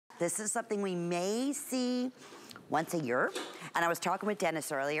This is something we may see once a year. And I was talking with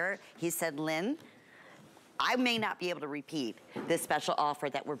Dennis earlier. He said, Lynn, I may not be able to repeat this special offer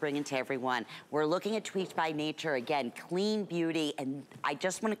that we're bringing to everyone. We're looking at Tweaked by Nature, again, clean beauty, and I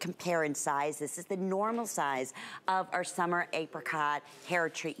just want to compare in size. This is the normal size of our summer apricot hair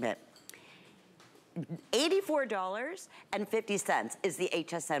treatment. $84.50 is the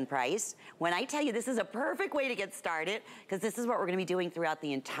HSN price. When I tell you this is a perfect way to get started, because this is what we're gonna be doing throughout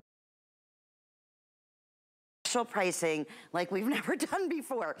the entire pricing like we've never done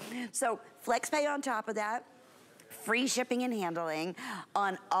before. So flex pay on top of that, free shipping and handling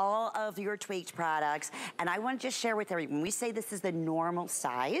on all of your Tweaked products. And I want to just share with everyone, when we say this is the normal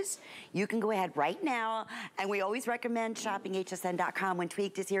size, you can go ahead right now, and we always recommend shopping hsn.com when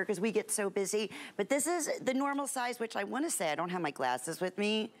Tweaked is here because we get so busy. But this is the normal size, which I want to say, I don't have my glasses with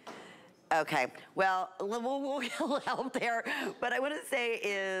me. Okay, well, we'll help there. But I want to say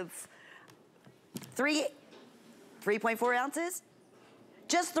is 3.4 ounces?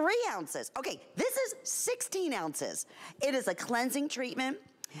 Just 3 ounces. Okay, this is 16 ounces. It is a cleansing treatment.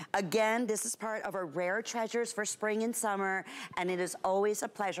 Again, this is part of our rare treasures for spring and summer, and it is always a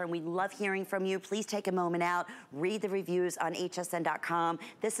pleasure, and we love hearing from you. Please take a moment out, read the reviews on hsn.com.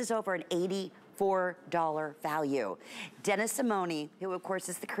 This is over an $84 value. Dennis Simone, who of course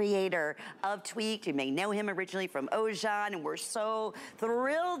is the creator of Tweaked, you may know him originally from Ojan, and we're so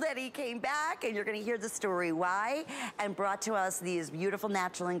thrilled that he came back, and you're gonna hear the story why, and brought to us these beautiful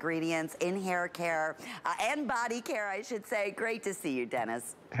natural ingredients in hair care, and body care, I should say. Great to see you,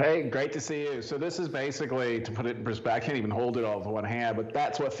 Dennis. Hey, great to see you. So this is basically, to put it in perspective, I can't even hold it all with one hand, but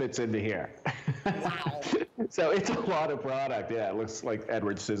that's what fits into here. Wow. So it's a lot of product. Yeah, it looks like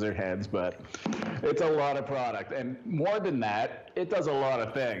Edward Scissorhands, but it's a lot of product. And more than that, it does a lot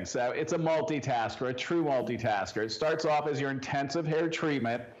of things. So it's a multitasker, a true multitasker. It starts off as your intensive hair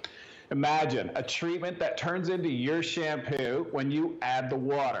treatment. Imagine a treatment that turns into your shampoo when you add the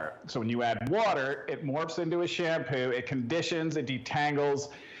water. So when you add water, it morphs into a shampoo, it conditions, it detangles,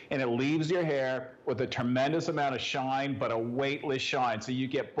 and it leaves your hair with a tremendous amount of shine, but a weightless shine. So you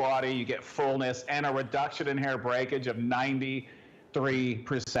get body, you get fullness, and a reduction in hair breakage of 93%.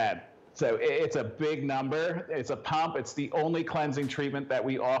 So it's a big number. It's a pump. It's the only cleansing treatment that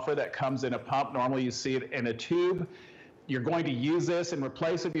we offer that comes in a pump. Normally you see it in a tube. You're going to use this in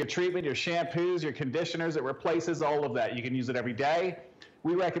replace of your treatment, your shampoos, your conditioners. It replaces all of that. You can use it every day.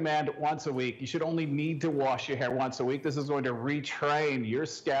 We recommend once a week. You should only need to wash your hair once a week. This is going to retrain your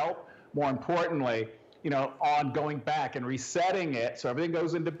scalp. More importantly, on going back and resetting it so everything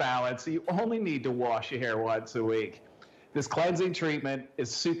goes into balance. So you only need to wash your hair once a week. This cleansing treatment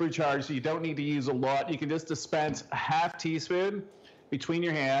is supercharged, so you don't need to use a lot. You can just dispense a half teaspoon between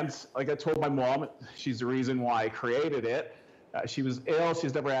your hands. Like I told my mom, she's the reason why I created it. She was ill.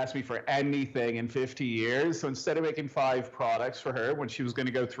 She's never asked me for anything in 50 years. So instead of making 5 products for her when she was going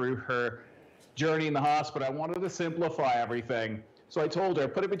to go through her journey in the hospital, I wanted to simplify everything. So I told her,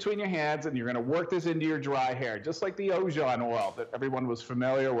 put it between your hands, and you're going to work this into your dry hair, just like the Ojan oil that everyone was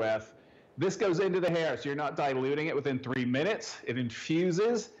familiar with. This goes into the hair, so you're not diluting it within 3 minutes. It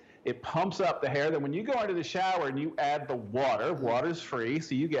infuses. It pumps up the hair. Then when you go into the shower and you add the water, water's free,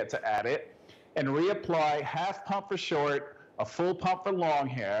 so you get to add it, and reapply half pump for short, a full pump for long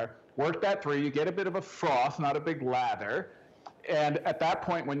hair. Work that through. You get a bit of a froth, not a big lather. And at that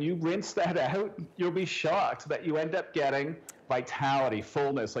point, when you rinse that out, you'll be shocked that you end up getting vitality,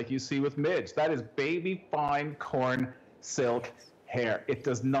 fullness, like you see with Midge. That is baby fine corn silk hair. It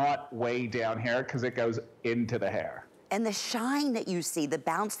does not weigh down hair because it goes into the hair. And the shine that you see, the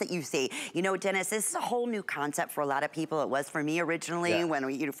bounce that you see. You know, Dennis, this is a whole new concept for a lot of people. It was for me originally when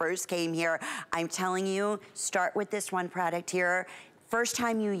you first came here. I'm telling you, start with this one product here. First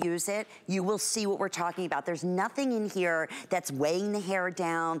time you use it, you will see what we're talking about. There's nothing in here that's weighing the hair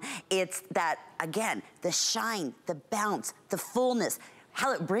down. It's that, again, the shine, the bounce, the fullness,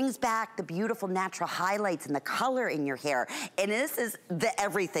 how it brings back the beautiful natural highlights and the color in your hair. And this is the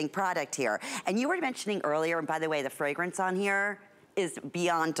everything product here. And you were mentioning earlier, and by the way, the fragrance on here is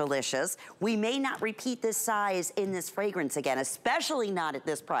beyond delicious. We may not repeat this size in this fragrance again, especially not at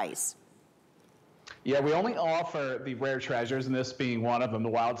this price. Yeah, we only offer the rare treasures, and this being one of them, the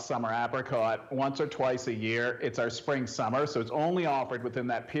wild summer apricot, once or twice a year. It's our spring summer, so it's only offered within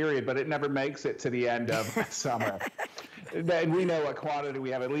that period, but it never makes it to the end of summer. And we know what quantity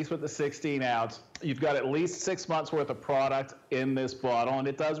we have, at least with the 16 ounce. You've got at least 6 months worth of product in this bottle, and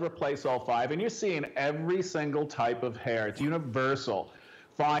it does replace all 5. And you're seeing every single type of hair. It's universal.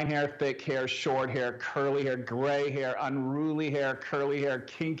 Fine hair, thick hair, short hair, curly hair, gray hair, unruly hair, curly hair,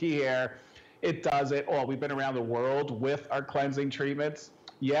 kinky hair. It does it all. We've been around the world with our cleansing treatments.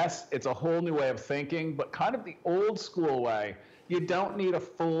 Yes, it's a whole new way of thinking, but kind of the old school way. You don't need a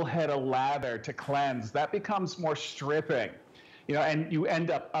full head of lather to cleanse. That becomes more stripping, and you end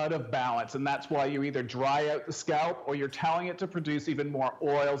up out of balance. And that's why you either dry out the scalp or you're telling it to produce even more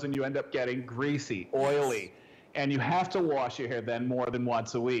oils and you end up getting greasy, oily. And you have to wash your hair then more than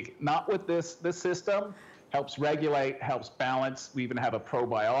once a week. Not with this system. Helps regulate, helps balance. We even have a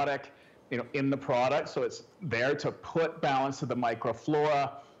probiotic, in the product. So it's there to put balance to the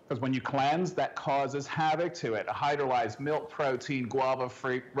microflora. Because when you cleanse, that causes havoc to it. A hydrolyzed milk protein, guava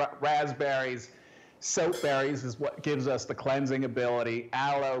fruit, raspberries, soap berries is what gives us the cleansing ability.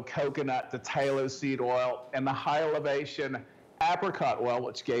 Aloe, coconut, the talo seed oil, and the high elevation apricot oil,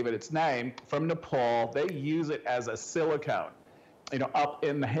 which gave it its name, from Nepal. They use it as a silicone, up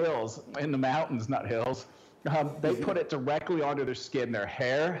in the hills, in the mountains, not hills. They put it directly onto their skin, their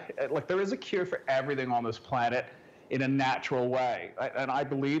hair. Like, there is a cure for everything on this planet in a natural way. And I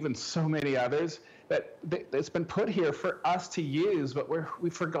believe in so many others that it's been put here for us to use, but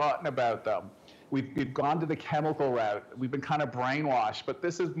we've forgotten about them. We've gone to the chemical route. We've been kind of brainwashed, but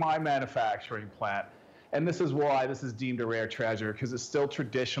this is my manufacturing plant. And this is why this is deemed a rare treasure, because it's still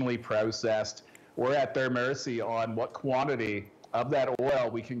traditionally processed. We're at their mercy on what quantity of that oil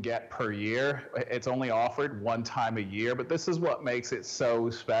we can get per year. It's only offered one time a year, but this is what makes it so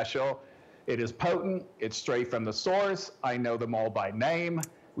special. It is potent, it's straight from the source. I know them all by name.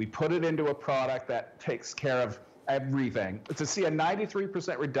 We put it into a product that takes care of everything. To see a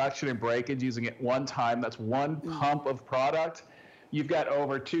 93% reduction in breakage using it one time, that's one pump of product. You've got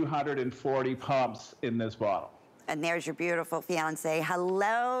over 240 pumps in this bottle. And there's your beautiful fiance.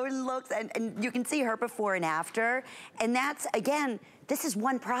 Hello, looks, and you can see her before and after. And that's, again, this is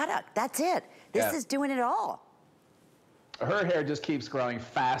one product. That's it. This is doing it all. Her hair just keeps growing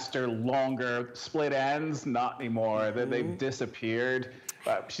faster, longer. Split ends, not anymore. They've disappeared.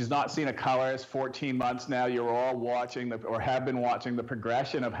 She's not seen a colorist 14 months now. You're all watching or have been watching the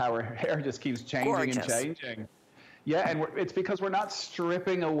progression of how her hair just keeps changing and changing. Yeah, and it's because we're not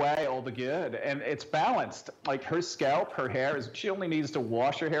stripping away all the good, and it's balanced. Like, her scalp, her hair, she only needs to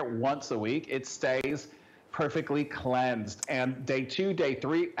wash her hair once a week. It stays perfectly cleansed. And day 2, day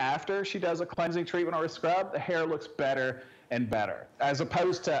 3, after she does a cleansing treatment or a scrub, the hair looks better and better. As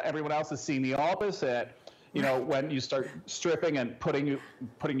opposed to everyone else has seen the opposite. When you start stripping and putting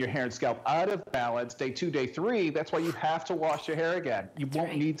your hair and scalp out of balance, day 2, day 3, that's why you have to wash your hair again. You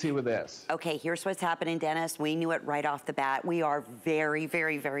won't need to with this. Okay, here's what's happening, Dennis. We knew it right off the bat. We are very,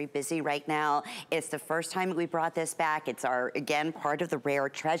 very, very busy right now. It's the first time we brought this back. It's again, part of the rare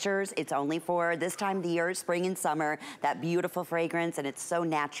treasures. It's only for this time of the year, spring and summer, that beautiful fragrance, and it's so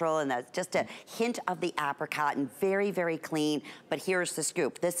natural, and that's just a hint of the apricot, and very, very clean. But here's the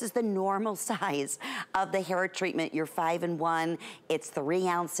scoop. This is the normal size of the hair treatment. You're 5-in-1. It's 3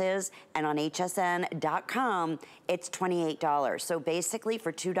 ounces, and on hsn.com it's $28. So basically,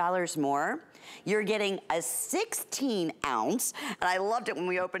 for $2 more, you're getting a 16 ounce, and I loved it when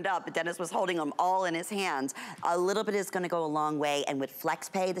we opened up, but Dennis was holding them all in his hands. A little bit is gonna go a long way, and with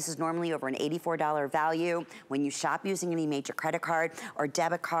FlexPay, this is normally over an $84 value. When you shop using any major credit card or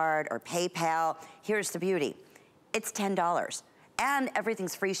debit card or PayPal, here's the beauty. It's $10. And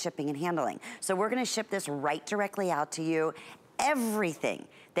everything's free shipping and handling. So we're gonna ship this right directly out to you. Everything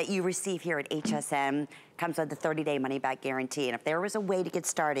that you receive here at HSN comes with the 30-day money-back guarantee. And if there was a way to get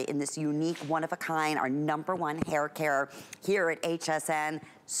started in this unique, one-of-a-kind, our #1 hair care here at HSN,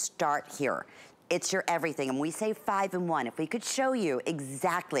 start here. It's your everything, and we say 5-in-1. If we could show you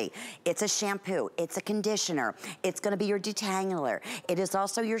exactly, it's a shampoo, it's a conditioner, it's gonna be your detangler, it is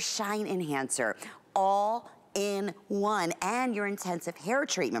also your shine enhancer, all in one, and your intensive hair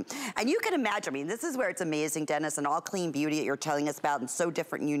treatment. And you can imagine, I mean, this is where it's amazing, Dennis, and all clean beauty that you're telling us about, and so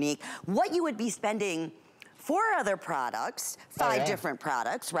different and unique, what you would be spending 4 other products, 5 different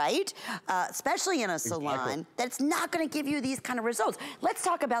products, right? Especially in a salon, that's not gonna give you these kind of results. Let's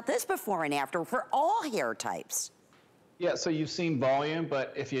talk about this before and after for all hair types. Yeah, so you've seen volume,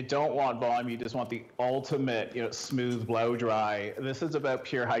 but if you don't want volume, you just want the ultimate, smooth blow dry. This is about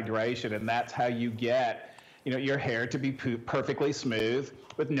pure hydration, and that's how you get your hair to be perfectly smooth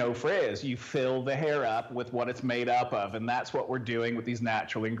with no frizz. You fill the hair up with what it's made up of, and that's what we're doing with these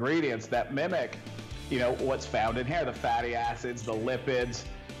natural ingredients that mimic, what's found in hair, the fatty acids, the lipids.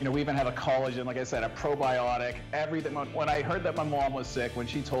 We even have a collagen, like I said, a probiotic, everything. When I heard that my mom was sick, when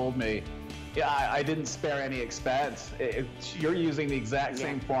she told me, I didn't spare any expense. You're using the exact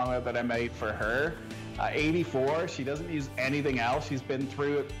same formula that I made for her. 84, she doesn't use anything else. She's been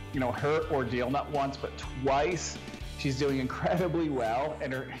through, her ordeal, not once, but twice. She's doing incredibly well,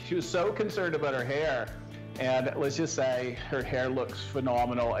 and she was so concerned about her hair. And let's just say her hair looks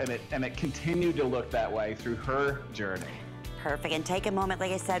phenomenal, and it continued to look that way through her journey. Perfect, and take a moment,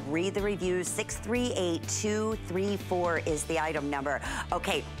 like I said, read the reviews. 638234 is the item number.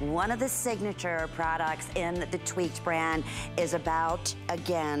 Okay, one of the signature products in the Tweaked brand is about,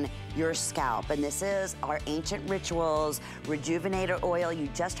 again, your scalp. And this is our Ancient Rituals Rejuvenator Oil. You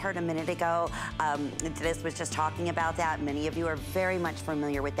just heard a minute ago, this was just talking about that. Many of you are very much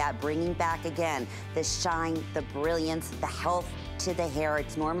familiar with that, bringing back, again, the shine, the brilliance, the health to the hair.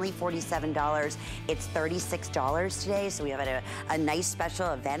 It's normally $47. It's $36 today, so we have a nice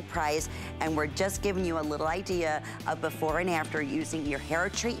special event price, and we're just giving you a little idea of before and after using your hair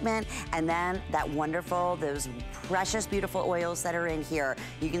treatment, and then that wonderful, those precious, beautiful oils that are in here.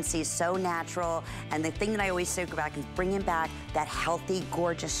 You can see so natural, and the thing that I always talk about is bringing back that healthy,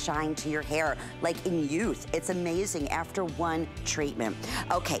 gorgeous shine to your hair, like in youth. It's amazing after one treatment.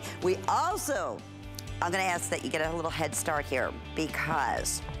 Okay, we also, I'm gonna ask that you get a little head start here,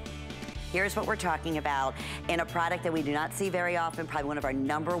 because here's what we're talking about in a product that we do not see very often, probably one of our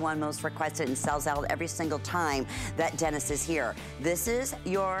 #1 most requested, and sells out every single time that Dennis is here. This is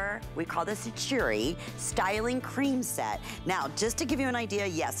your, we call this a Cheery Styling Cream Set. Now, just to give you an idea,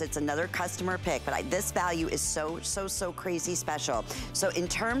 yes, it's another customer pick, but this value is so crazy special. So in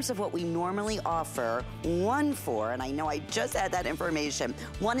terms of what we normally offer one for, and I know I just had that information,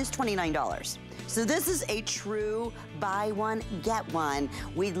 one is $29. So this is a true buy one, get one.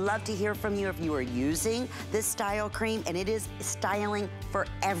 We'd love to hear from you if you are using this style cream, and it is styling for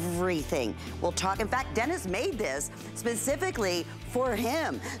everything. We'll talk, in fact, Dennis made this specifically for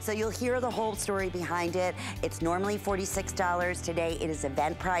him. So you'll hear the whole story behind it. It's normally $46 today. It is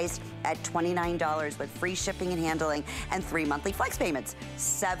event priced at $29 with free shipping and handling and 3 monthly flex payments.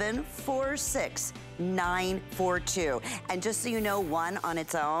 746-942. And just so you know, one on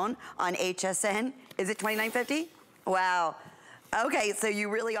its own on HSN, is it $29.50? Wow. Okay, so you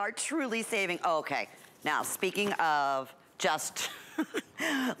really are truly saving. Okay, now speaking of just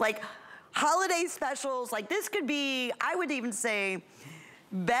like holiday specials, like this could be, I would even say,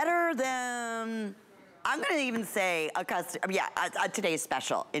 better than, I'm gonna even say a today's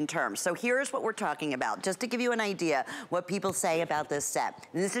special in terms. So here's what we're talking about, just to give you an idea what people say about this set.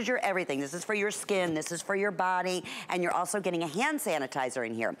 And this is your everything. This is for your skin, this is for your body, and you're also getting a hand sanitizer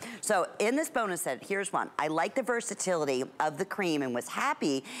in here. So in this bonus set, here's one. I like the versatility of the cream and was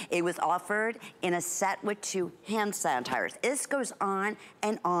happy it was offered in a set with 2 hand sanitizers. This goes on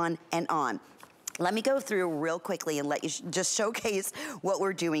and on and on. Let me go through real quickly and let you just showcase what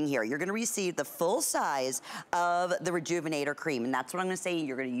we're doing here. You're gonna receive the full size of the Rejuvenator cream, and that's what I'm gonna say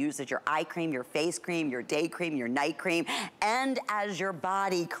you're gonna use as your eye cream, your face cream, your day cream, your night cream, and as your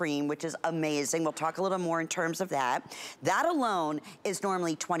body cream, which is amazing. We'll talk a little more in terms of that. That alone is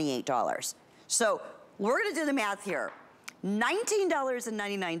normally $28. So we're gonna do the math here.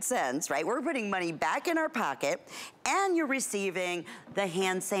 $19.99, right? We're putting money back in our pocket, and you're receiving the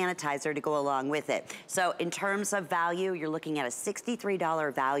hand sanitizer to go along with it. So in terms of value, you're looking at a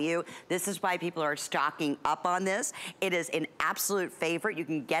 $63 value. This is why people are stocking up on this. It is an absolute favorite. You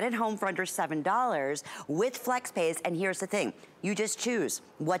can get it home for under $7 with FlexPays, and here's the thing. You just choose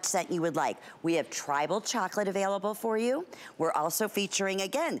what scent you would like. We have tribal chocolate available for you. We're also featuring,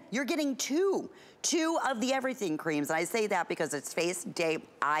 again, you're getting two of the everything creams. And I say that because it's face, day,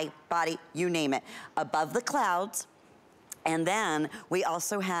 eye, body, you name it. Above the Clouds. And then we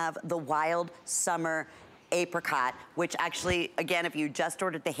also have the Wild Summer Apricot, which actually, again, if you just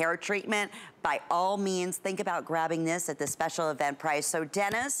ordered the hair treatment, by all means, think about grabbing this at the special event price. So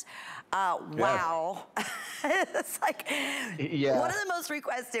Dennis, wow. It's like, one of the most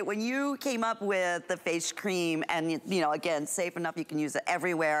requested, when you came up with the face cream, and you know, again, safe enough, you can use it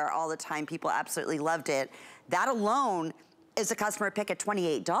everywhere, all the time, people absolutely loved it. That alone is a customer pick at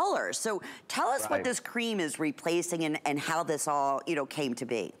 $28. So tell us what this cream is replacing and how this all, you know, came to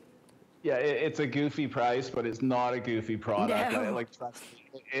be. Yeah, it's a goofy price, but it's not a goofy product. No. Like, trust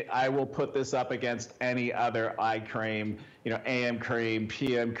me, I will put this up against any other eye cream, you know, AM cream,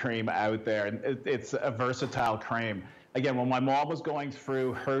 PM cream out there. And it's a versatile cream. Again, when my mom was going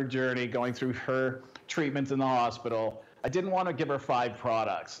through her journey, going through her treatments in the hospital, I didn't want to give her 5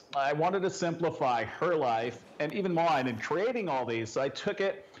 products. I wanted to simplify her life and even mine in creating all these. So I took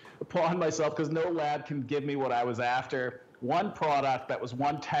it upon myself, because no lab can give me what I was after. One product that was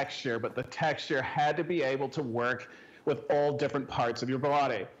one texture, but the texture had to be able to work with all different parts of your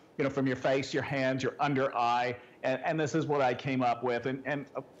body. You know, from your face, your hands, your under eye, and this is what I came up with. And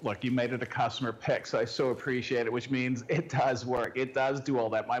look, you made it a customer pick, so I so appreciate it, which means it does work. It does do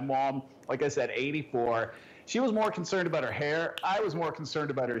all that. My mom, like I said, 84, She was more concerned about her hair. I was more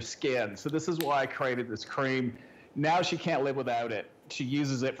concerned about her skin. So this is why I created this cream. Now she can't live without it. She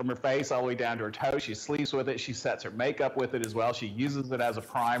uses it from her face all the way down to her toes. She sleeps with it. She sets her makeup with it as well. She uses it as a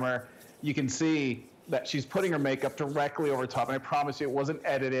primer. You can see that she's putting her makeup directly over top. And I promise you, it wasn't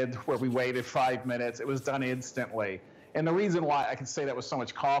edited where we waited 5 minutes. It was done instantly. And the reason why I can say that with so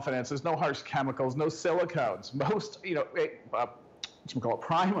much confidence, there's no harsh chemicals, no silicones. Most,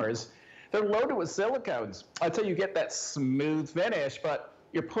 primers, they're loaded with silicones. I'd say you get that smooth finish, but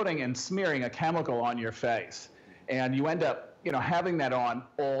you're putting and smearing a chemical on your face. And you end up, having that on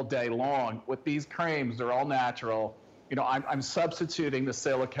all day long. With these creams, they're all natural. I'm substituting the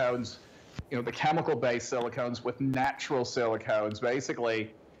silicones, the chemical-based silicones with natural silicones.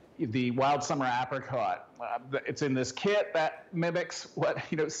 Basically, the wild summer apricot. It's in this kit that mimics what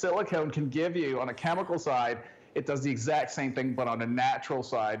silicone can give you on a chemical side. It does the exact same thing, but on a natural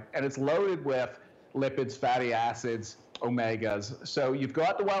side, and it's loaded with lipids, fatty acids, omegas. So you've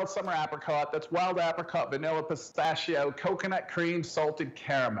got the wild summer apricot. That's wild apricot, vanilla, pistachio, coconut cream, salted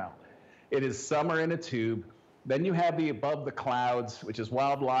caramel. It is summer in a tube. Then you have the above the clouds, which is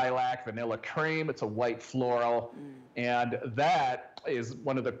wild lilac, vanilla cream. It's a white floral. And that is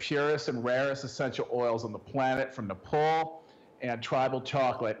one of the purest and rarest essential oils on the planet from Nepal. And tribal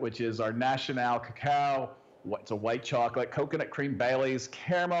chocolate, which is our national cacao. It's a white chocolate, coconut cream Baileys,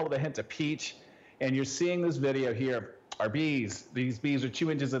 caramel with a hint of peach. And you're seeing this video here of our bees. These bees are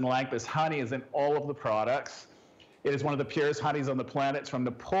 2 inches in length. This honey is in all of the products. It is one of the purest honeys on the planet. It's from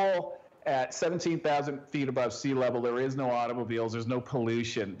Nepal. At 17,000 feet above sea level, there is no automobiles, there's no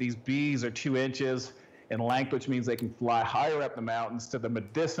pollution. These bees are 2 inches in length, which means they can fly higher up the mountains to the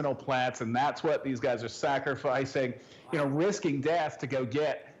medicinal plants, and that's what these guys are sacrificing, risking death to go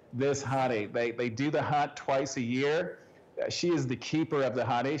get this honey. They do the hunt twice a year. She is the keeper of the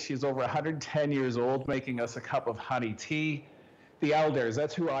honey. She's over 110 years old, making us a cup of honey tea. The elders,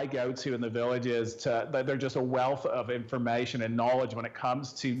 that's who I go to in the villages. They're just a wealth of information and knowledge when it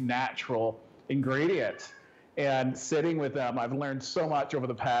comes to natural ingredients. And sitting with them, I've learned so much over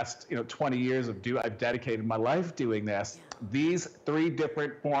the past 20 years I've dedicated my life doing this. These 3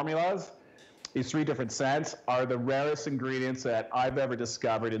 different formulas, these 3 different scents are the rarest ingredients that I've ever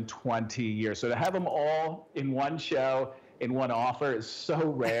discovered in 20 years. So to have them all in one show, in one offer is so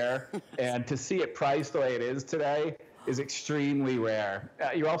rare. And to see it priced the way it is today is extremely rare.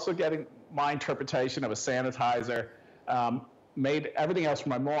 You're also getting my interpretation of a sanitizer. Made everything else for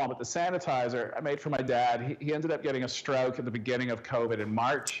my mom, but the sanitizer I made for my dad. He ended up getting a stroke at the beginning of COVID in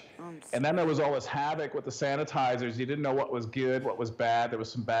March. And then there was all this havoc with the sanitizers. You didn't know what was good, what was bad. There was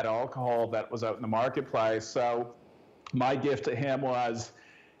some bad alcohol that was out in the marketplace. So my gift to him was,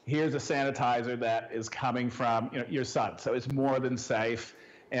 here's a sanitizer that is coming from your son. So it's more than safe.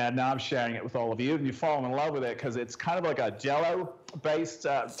 And now I'm sharing it with all of you, and you fall in love with it because it's kind of like a Jell-O-based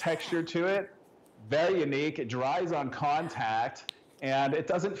texture to it. Very unique. It dries on contact, and it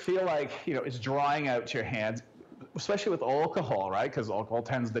doesn't feel like it's drying out your hands, especially with alcohol, right? Because alcohol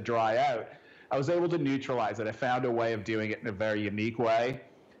tends to dry out. I was able to neutralize it. I found a way of doing it in a very unique way,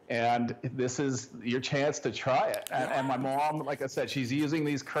 and this is your chance to try it. And my mom, like I said, she's using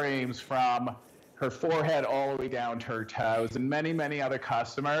these creams from her forehead all the way down to her toes, and many, many other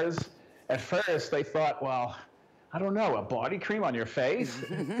customers. At first, they thought, well, I don't know, a body cream on your face?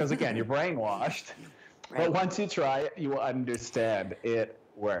 Because again, you're brainwashed. Right. But once you try it, you will understand it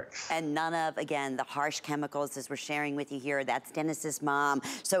works. And none of, again, the harsh chemicals, as we're sharing with you here. That's Dennis's mom.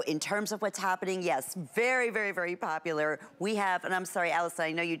 So in terms of what's happening, yes, very, very, very popular. We have, and I'm sorry, Allison,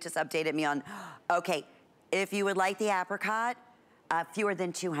 I know you just updated me on, okay, if you would like the apricot, fewer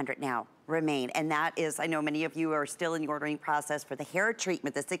than 200 now remain. And that is, I know many of you are still in the ordering process for the hair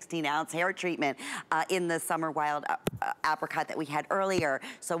treatment, the 16-ounce hair treatment in the summer wild apricot that we had earlier.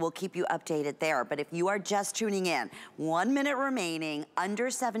 So we'll keep you updated there. But if you are just tuning in, 1 minute remaining, under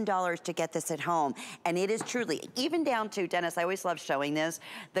 $7 to get this at home. And it is truly, even down to, Dennis, I always love showing this,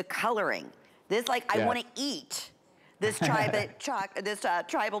 the coloring. This, like, I want to eat this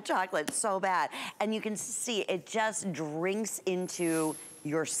tribal chocolate so bad. And you can see it just drinks into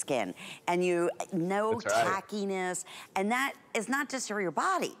your skin, and no tackiness, and that is not just for your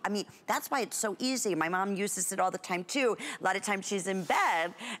body. I mean, that's why it's so easy. My mom uses it all the time too. A lot of times she's in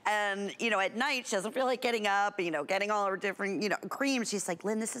bed, and at night she doesn't feel like getting up, getting all her different creams. She's like,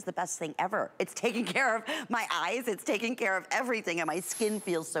 Lynn, this is the best thing ever. It's taking care of my eyes, it's taking care of everything, and my skin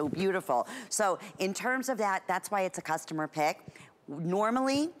feels so beautiful. So in terms of that, that's why it's a customer pick.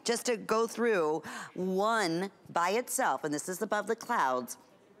 Normally, just to go through one by itself, and this is above the clouds,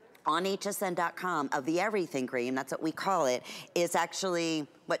 on hsn.com of the everything cream, that's what we call it, is actually,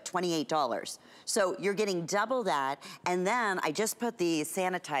 what, $28. So you're getting double that, and then I just put the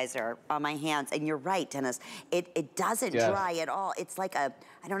sanitizer on my hands, and you're right, Dennis, it doesn't dry at all. It's like a,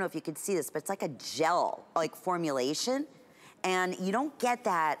 I don't know if you can see this, but it's like a gel, like formulation, and you don't get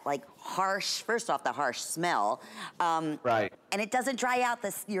that like harsh, first off, the harsh smell. Right. And it doesn't dry out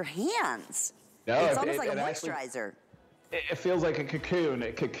your hands. No, it's almost like a moisturizer. It feels like a cocoon.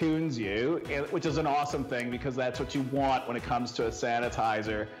 It cocoons you, which is an awesome thing because that's what you want when it comes to a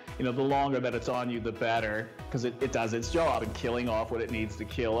sanitizer. You know, the longer that it's on you, the better, because it does its job in killing off what it needs to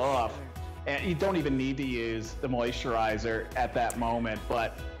kill off. And you don't even need to use the moisturizer at that moment,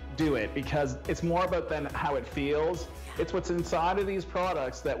 but do it because it's more about than how it feels. It's what's inside of these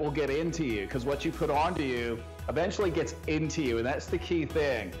products that will get into you, because what you put onto you eventually gets into you, and that's the key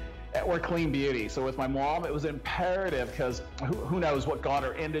thing. Or clean beauty. So with my mom, it was imperative because who knows what got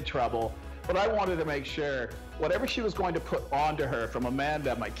her into trouble. But I wanted to make sure whatever she was going to put onto her, from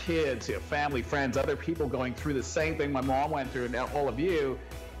Amanda, my kids, you know, family, friends, other people going through the same thing my mom went through, and now all of you,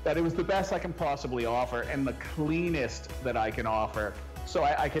 that it was the best I can possibly offer and the cleanest that I can offer. So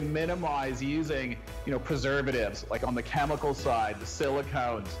I can minimize using, you know, preservatives, like on the chemical side, the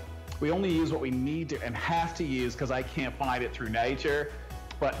silicones. We only use what we need to and have to use because I can't find it through nature.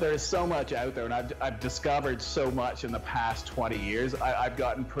 But there's so much out there, and I've discovered so much in the past 20 years. I've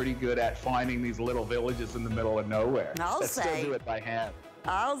gotten pretty good at finding these little villages in the middle of nowhere. I'll still do it by hand.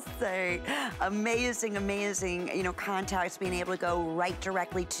 I'll say, amazing, amazing, you know, contacts, being able to go right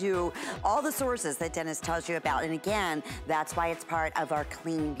directly to all the sources that Dennis tells you about. And again, that's why it's part of our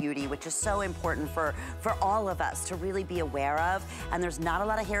clean beauty, which is so important for all of us to really be aware of. And there's not a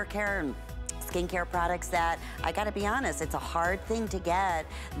lot of hair care and skincare products that, I gotta be honest, it's a hard thing to get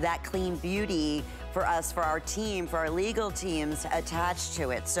that clean beauty for us, for our team, for our legal teams attached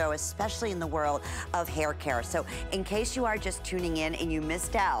to it. So especially in the world of hair care. So in case you are just tuning in and you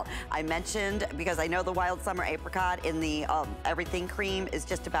missed out, I mentioned, because I know the Wild Summer Apricot in the everything cream is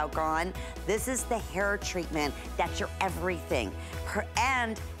just about gone. This is the hair treatment that's your everything.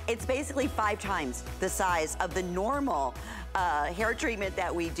 And it's basically 5 times the size of the normal hair treatment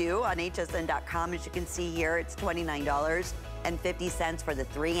that we do on hsn.com. As you can see here, it's $29.50 for the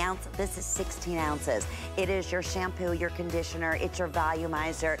 3 ounce. This is 16 ounces. It is your shampoo, your conditioner, it's your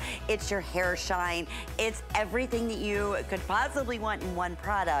volumizer, it's your hair shine. It's everything that you could possibly want in one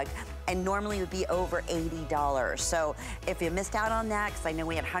product, and normally would be over $80. So if you missed out on that, because I know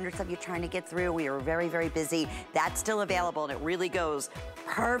we had hundreds of you trying to get through, we were very, very busy, that's still available, and it really goes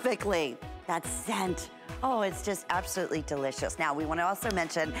perfectly. That scent. Oh, it's just absolutely delicious. Now, we want to also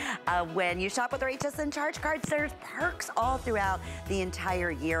mention when you shop with our HSN charge cards, there's perks all throughout the entire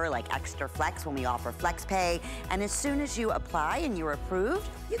year, like extra flex when we offer flex pay. And as soon as you apply and you're approved,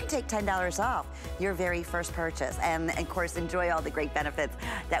 you can take $10 off your very first purchase. And of course, enjoy all the great benefits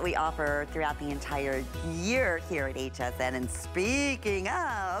that we offer throughout the entire year here at HSN. And speaking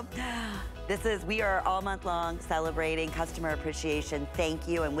of, we are all month long celebrating customer appreciation. Thank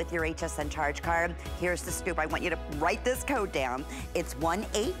you. And with your HSN charge card, here's the scoop. I want you to write this code down. It's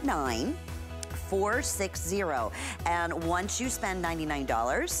 189460. And once you spend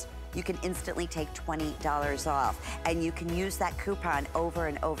 $99, you can instantly take $20 off. And you can use that coupon over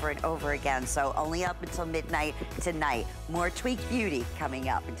and over and over again. So only up until midnight tonight. More Tweaked Beauty coming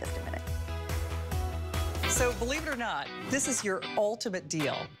up in just a minute. So believe it or not, this is your ultimate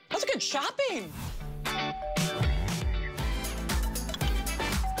deal. That's good shopping.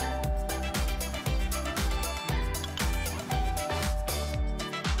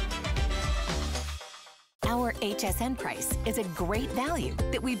 Our HSN price is a great value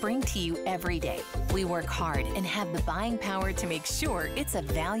that we bring to you every day. We work hard and have the buying power to make sure it's a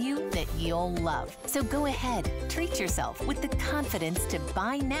value that you'll love. So go ahead, treat yourself with the confidence to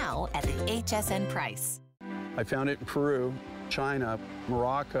buy now at the HSN price. I found it in Peru, China,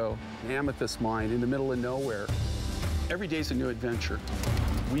 Morocco, an amethyst mine in the middle of nowhere. Every day's a new adventure.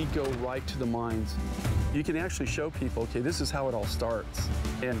 We go right to the mines. You can actually show people, okay, this is how it all starts.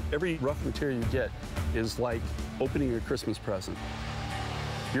 And every rough material you get is like opening a Christmas present.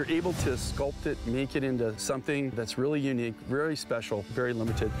 You're able to sculpt it, make it into something that's really unique, very special, very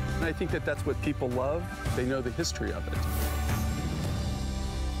limited. And I think that that's what people love. They know the history of it.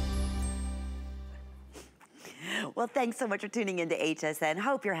 Well, thanks so much for tuning into HSN.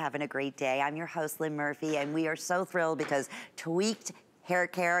 Hope you're having a great day. I'm your host, Lynn Murphy, and we are so thrilled because Tweaked hair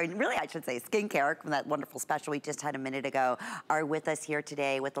care, and really I should say skincare from that wonderful special we just had a minute ago, are with us here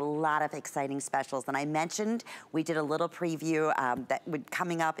today with a lot of exciting specials. And I mentioned we did a little preview that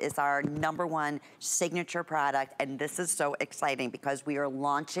coming up is our #1 signature product, and this is so exciting because we are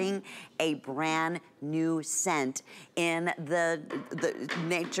launching a brand new scent in the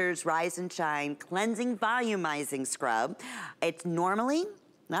Nature's Rise and Shine Cleansing Volumizing Scrub. It's normally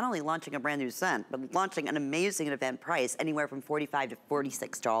not only launching a brand new scent, but launching an amazing event price, anywhere from $45 to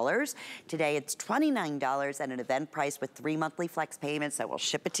 $46. Today it's $29 at an event price with 3 monthly flex payments that will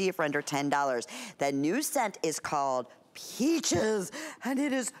ship it to you for under $10. The new scent is called Peaches, and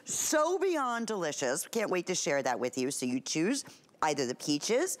it is so beyond delicious. Can't wait to share that with you. So you choose either the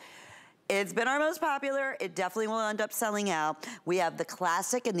Peaches. It's been our most popular. It definitely will end up selling out. We have the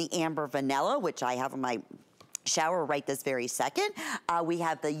classic and the amber vanilla, which I have in my shower right this very second. We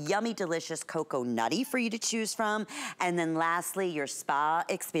have the yummy, delicious cocoa nutty for you to choose from. And then lastly, your spa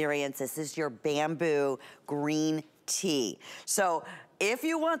experience. This is your bamboo green tea. So if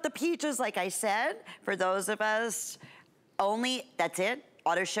you want the peaches, like I said, for those of us only, that's it.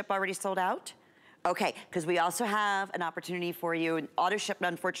 Auto ship already sold out. Okay, because we also have an opportunity for you. Auto ship,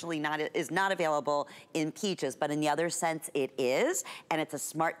 unfortunately, is not available in peaches, but in the other sense, it is. And it's a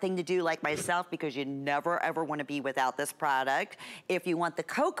smart thing to do, like myself, because you never, ever want to be without this product. If you want the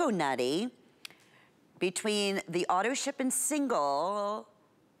cocoa nutty, between the auto ship and single,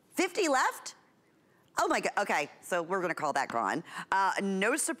 50 left? Oh my God, okay, so we're gonna call that gone.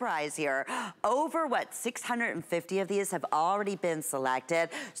 No surprise here. Over, 650 of these have already been selected.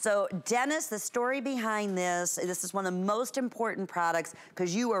 So Dennis, the story behind this is one of the most important products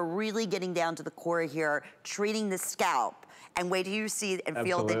because you are really getting down to the core here, treating the scalp. And wait till you see and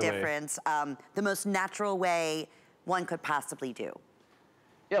feel the difference. The most natural way one could possibly do.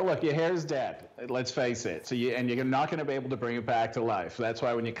 Yeah, look, your hair's dead. Let's face it. So and you're not going to be able to bring it back to life. That's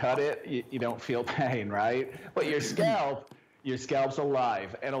why when you cut it, you don't feel pain, right? But your scalp's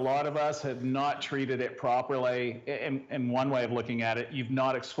alive. And a lot of us have not treated it properly. In one way of looking at it, you've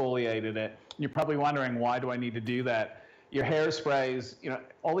not exfoliated it. You're probably wondering, why do I need to do that? Your hairsprays,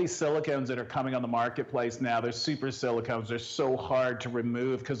 all these silicones that are coming on the marketplace now, they're super silicones. They're so hard to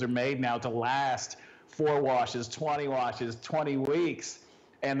remove because they're made now to last 4 washes, 20 washes, 20 weeks.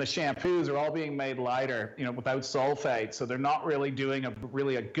 And the shampoos are all being made lighter, without sulfate. So they're not really doing a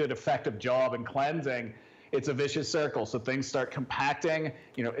good, effective job in cleansing. It's a vicious circle. So things start compacting,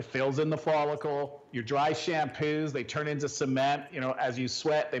 it fills in the follicle. Your dry shampoos, they turn into cement. As you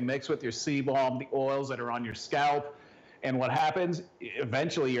sweat, they mix with your sebum, the oils that are on your scalp. And what happens,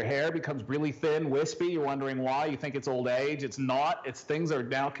 eventually your hair becomes really thin, wispy. You're wondering why. You think it's old age. It's not. It's things are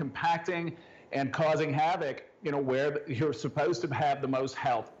now compacting and causing havoc, where you're supposed to have the most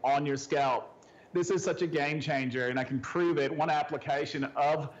health on your scalp. This is such a game changer, and I can prove it. One application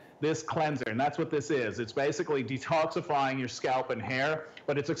of this cleanser, and that's what this is. It's basically detoxifying your scalp and hair,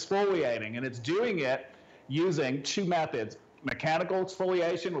 but it's exfoliating, and it's doing it using 2 methods. Mechanical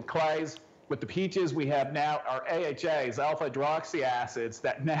exfoliation with clays. With the peaches, we have now our AHAs, alpha hydroxy acids,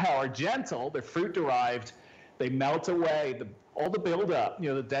 that now are gentle. They're fruit-derived. They melt away all the buildup,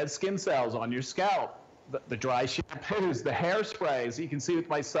 the dead skin cells on your scalp, the dry shampoos, the hairsprays. You can see with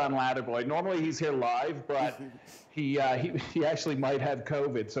my son, Latterboy. Normally he's here live, but he actually might have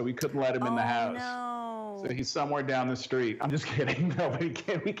COVID, so we couldn't let him in the house. No. So he's somewhere down the street. I'm just kidding. No, we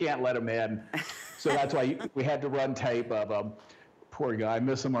can't let him in. So that's why we had to run tape of him. Poor guy, I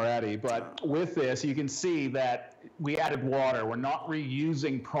miss him already. But with this, you can see that we added water. We're not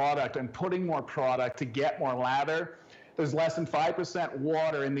reusing product and putting more product to get more lather. There's less than 5%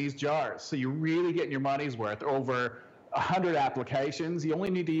 water in these jars. So you're really getting your money's worth. Over 100 applications. You only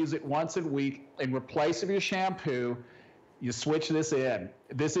need to use it once a week. In replace of your shampoo, you switch this in.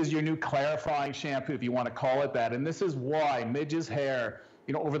 This is your new clarifying shampoo, if you want to call it that. And this is why Midge's hair,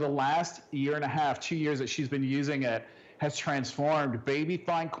 over the last 1.5 years, 2 years that she's been using it, has transformed. Baby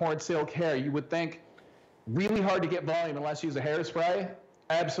fine corn silk hair. You would think really hard to get volume unless you use a hairspray.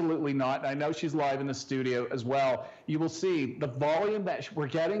 Absolutely not. I know she's live in the studio as well. You will see the volume that we're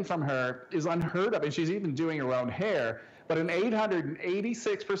getting from her is unheard of, and she's even doing her own hair. But an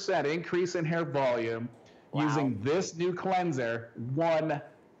 886% increase in hair volume using this new cleanser one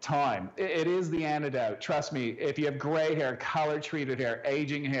time. It is the antidote. Trust me, if you have gray hair, color-treated hair,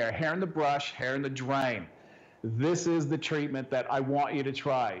 aging hair, hair in the brush, hair in the drain, this is the treatment that I want you to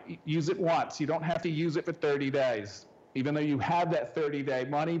try. Use it once. You don't have to use it for 30 days. Even though you have that 30-day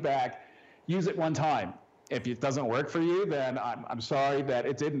money back, use it one time. If it doesn't work for you, then I'm sorry that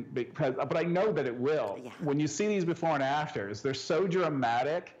it didn't, but I know that it will. Yeah. When you see these before and afters, they're so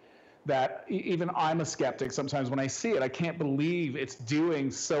dramatic that even I'm a skeptic sometimes when I see it. I can't believe it's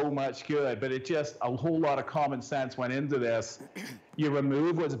doing so much good, but it just, a whole lot of common sense went into this. You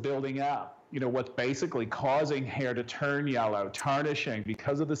remove what's building up, you know, what's basically causing hair to turn yellow, tarnishing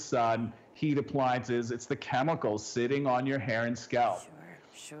because of the sun, heat appliances. It's the chemicals sitting on your hair and scalp.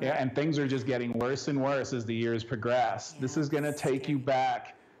 Sure. Yeah, and things are just getting worse and worse as the years progress. This is going to take you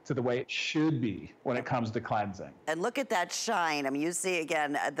back to the way it should be when it comes to cleansing. And look at that shine. I mean, you see,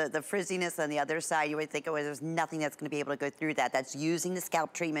 again, the frizziness on the other side. You would think, oh, there's nothing that's going to be able to go through that. That's using the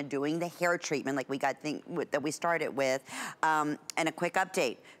scalp treatment, doing the hair treatment like we got that we started with. And a quick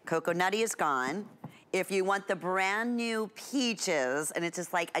update. Cocoa Nutty is gone. If you want the brand new peaches, and it's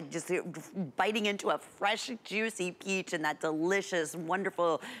just like just biting into a fresh, juicy peach and that delicious,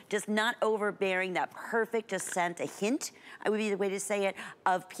 wonderful, just not overbearing, that perfect just scent, a hint, would be the way to say it,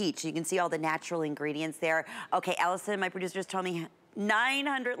 of peach. You can see all the natural ingredients there. Okay, Allison, my producer, just told me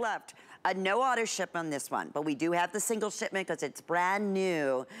 900 left. No auto ship on this one, but we do have the single shipment because it's brand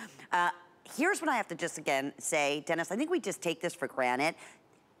new. Here's what I have to just again say, Dennis, I think we just take this for granted.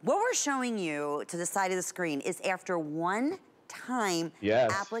 What we're showing you to the side of the screen is after one time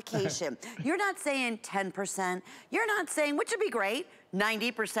application. You're not saying 10%. You're not saying, which would be great,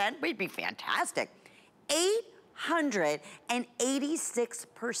 90%, would be fantastic.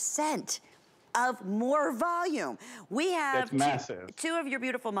 886% of more volume. We have two of your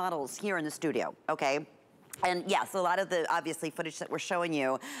beautiful models here in the studio, okay? And yes, a lot of the, obviously, footage that we're showing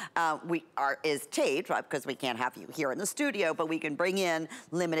you is taped, right, because we can't have you here in the studio, but we can bring in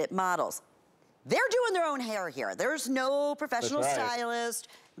limited models. They're doing their own hair here. There's no professional stylist,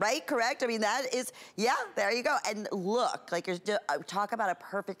 right? Correct? I mean, that is, yeah, there you go. And look, like, talk about a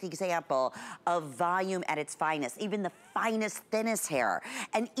perfect example of volume at its finest, even the finest, thinnest hair.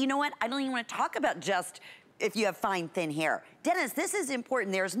 And you know what? I don't even want to talk about just if you have fine, thin hair. Dennis, this is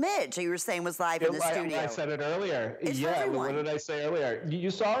important. There's Midge, who you were saying was live in the studio. I said it earlier. Yeah, what did I say earlier?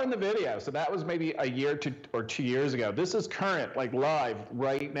 You saw her in the video, so that was maybe a year or 2 years ago. This is current, like live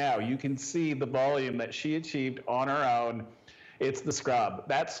right now. You can see the volume that she achieved on her own. It's the scrub.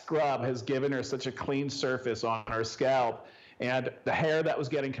 That scrub has given her such a clean surface on her scalp. And the hair that was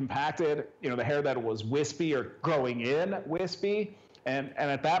getting compacted, you know, the hair that was wispy or growing in wispy, and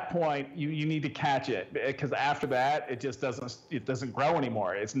at that point, you need to catch it, because after that, it just doesn't grow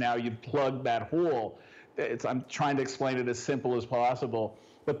anymore. It's now you've plugged that hole. I'm trying to explain it as simple as possible.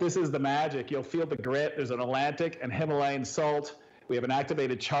 But this is the magic. You'll feel the grit. There's an Atlantic and Himalayan salt. We have an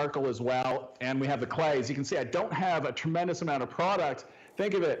activated charcoal as well, and we have the clays. You can see I don't have a tremendous amount of product.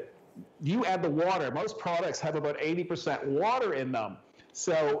 Think of it. You add the water. Most products have about 80% water in them.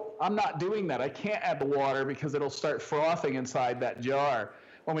 So I'm not doing that. I can't add the water because it'll start frothing inside that jar.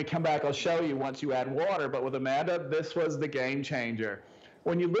 When we come back, I'll show you once you add water. But with Amanda, this was the game changer.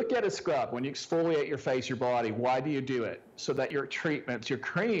 When you look at a scrub, when you exfoliate your face, your body, why do you do it? So that your treatments, your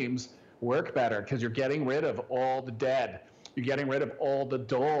creams work better, because you're getting rid of all the dead. You're getting rid of all the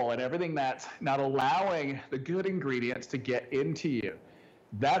dull and everything that's not allowing the good ingredients to get into you.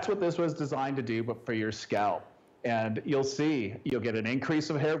 That's what this was designed to do, but for your scalp. And you'll see, you'll get an increase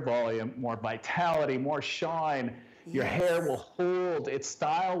of hair volume, more vitality, more shine. Your hair will hold its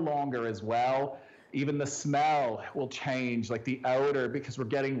style longer as well. Even the smell will change, like the odor, because we're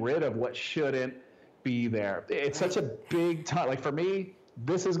getting rid of what shouldn't be there. It's such a big time. Like for me,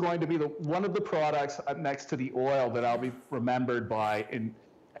 this is going to be one of the products next to the oil that I'll be remembered by in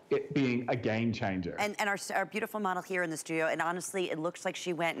it being a game changer. And our beautiful model here in the studio, and honestly, it looks like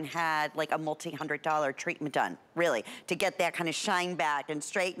she went and had like a multi-$100 treatment done, really, to get that kind of shine back and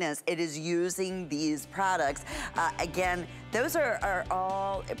straightness. It is using these products. Again, those are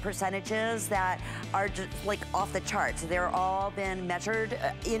all percentages that are just like off the charts. They're all been measured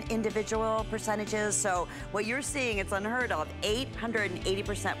in individual percentages. So what you're seeing, it's unheard of.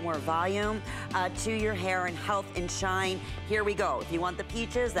 880% more volume to your hair and health and shine. Here we go. If you want the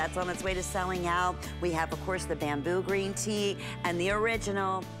peaches, that's on its way to selling out. We have, of course, the bamboo green tea and the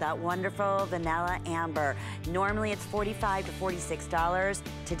original, that wonderful vanilla amber. Normally it's $45 to $46.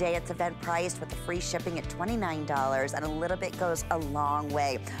 Today it's event priced with the free shipping at $29, and a little bit goes a long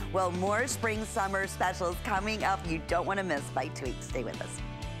way. Well, more spring summer specials coming up you don't want to miss by Tweet. Stay with us.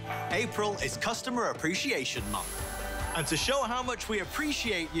 April is Customer Appreciation Month. And to show how much we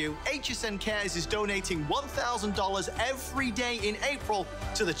appreciate you, HSN Cares is donating $1,000 every day in April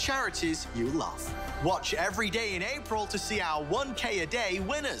to the charities you love. Watch every day in April to see our 1K a day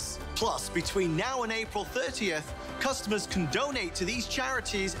winners. Plus, between now and April 30th, customers can donate to these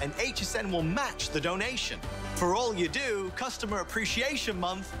charities and HSN will match the donation. For all you do, Customer Appreciation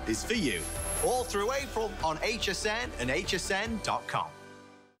Month is for you. All through April on HSN and hsn.com.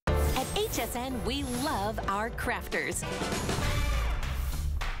 HSN, we love our crafters.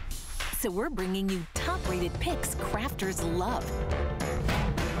 So we're bringing you top-rated picks crafters love.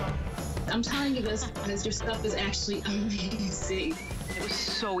 I'm telling you this because your stuff is actually amazing. It was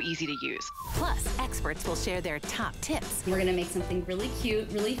so easy to use. Plus, experts will share their top tips. We're gonna make something really cute,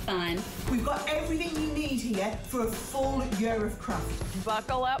 really fun. We've got everything you need here for a full year of craft.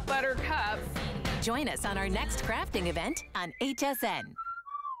 Buckle up, Buttercup. Join us on our next crafting event on HSN.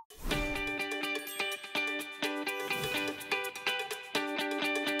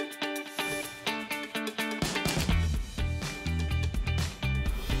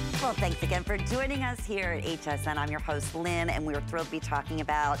 Well, thanks again for joining us here at HSN. I'm your host, Lynn, and we're thrilled to be talking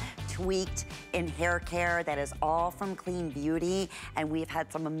about Tweaked in hair care. That is all from Clean Beauty, and we've had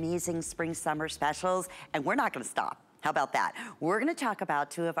some amazing spring, summer specials, and we're not gonna stop. How about that? We're gonna talk about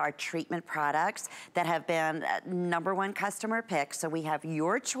two of our treatment products that have been #1 customer picks. So we have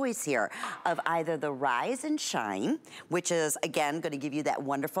your choice here of either the Rise and Shine, which is, again, gonna give you that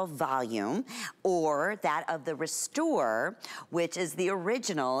wonderful volume, or that of the Restore, which is the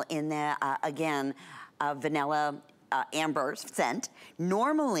original in the, again, vanilla amber scent.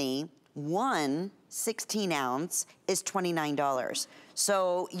 Normally, one 16 ounce is $29.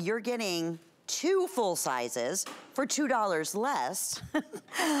 So you're getting 2 full sizes for $2 less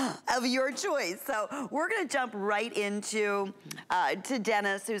of your choice. So we're gonna jump right into to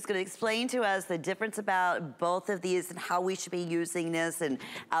Dennis, who's gonna explain to us the difference about both of these and how we should be using this and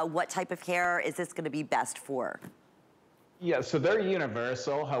what type of hair is this gonna be best for. Yeah, so they're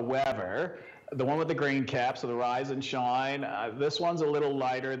universal. However, the one with the green cap, so the Rise and Shine, this one's a little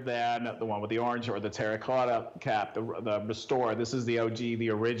lighter than the one with the orange or the terracotta cap, the Restore. This is the OG, the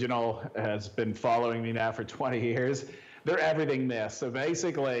original, has been following me now for 20 years. They're everything this. So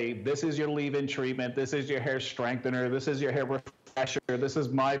basically, this is your leave-in treatment, this is your hair strengthener, this is your hair refresher, this is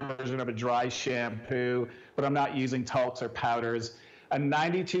my version of a dry shampoo, but I'm not using talcs or powders. A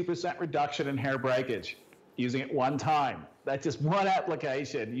 92% reduction in hair breakage using it one time. That's just one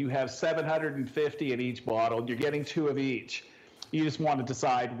application. You have 750 in each bottle. You're getting 2 of each. You just want to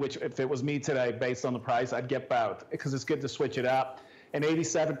decide which, if it was me today, based on the price, I'd get both because it's good to switch it up. An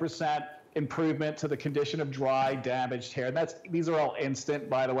 87% improvement to the condition of dry, damaged hair. These are all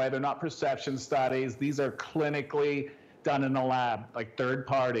instant, by the way. They're not perception studies. These are clinically done in the lab, like third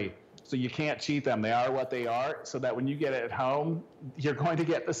party. So you can't cheat them. They are what they are, so that when you get it at home, you're going to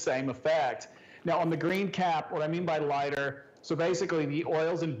get the same effect. Now on the green cap, what I mean by lighter, so basically the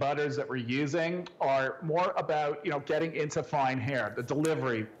oils and butters that we're using are more about, getting into fine hair. The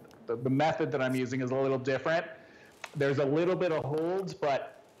delivery, the method that I'm using is a little different. There's a little bit of hold,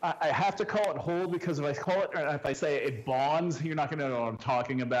 but I have to call it hold because if I say it bonds, you're not gonna know what I'm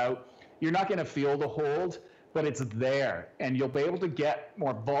talking about. You're not gonna feel the hold, but it's there. And you'll be able to get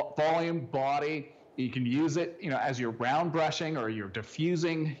more volume, body. You can use it, as you're round brushing or you're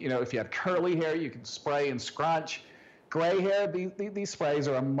diffusing. If you have curly hair, you can spray and scrunch. Gray hair, these sprays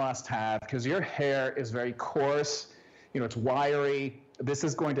are a must-have because your hair is very coarse. It's wiry. This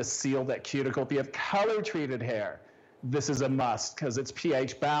is going to seal that cuticle. If you have color-treated hair, this is a must because it's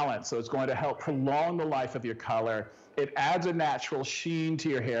pH balanced, so it's going to help prolong the life of your color. It adds a natural sheen to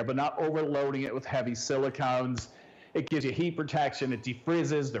your hair, but not overloading it with heavy silicones. It gives you heat protection, it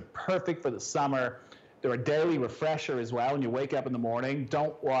defrizzes, they're perfect for the summer. They're a daily refresher as well. When you wake up in the morning,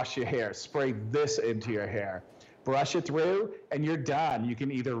 don't wash your hair. Spray this into your hair. Brush it through, and you're done. You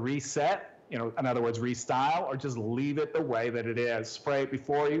can either reset, in other words, restyle, or just leave it the way that it is. Spray it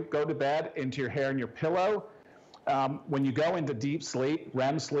before you go to bed into your hair and your pillow. When you go into deep sleep,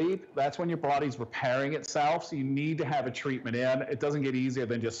 REM sleep, that's when your body's repairing itself, so you need to have a treatment in. It doesn't get easier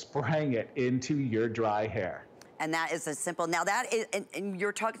than just spraying it into your dry hair. And that is a simple, now that is, and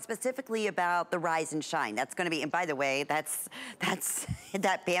you're talking specifically about the Rise and Shine. That's gonna be, and by the way, that's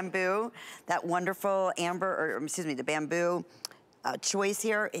that bamboo, that wonderful amber, the bamboo choice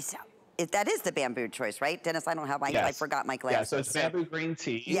here that is the bamboo choice, right? Dennis, I don't have my, yes. I forgot my glasses. Yeah, so it's bamboo green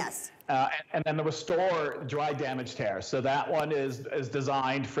tea. Yes. And then the Restore dry damaged hair. So that one is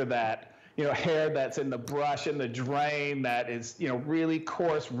designed for that, hair that's in the brush and the drain that is, really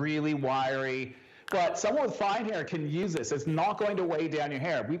coarse, really wiry. But someone with fine hair can use this. It's not going to weigh down your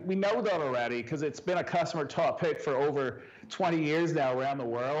hair. We know that already because it's been a customer top pick for over 20 years now around the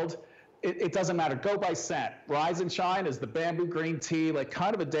world. It doesn't matter. Go by scent. Rise and Shine is the bamboo green tea, like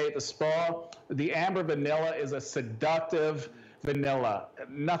kind of a day at the spa. The amber vanilla is a seductive vanilla.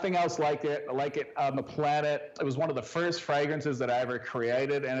 Nothing else like it on the planet. It was one of the first fragrances that I ever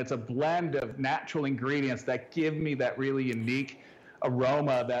created, and it's a blend of natural ingredients that give me that really unique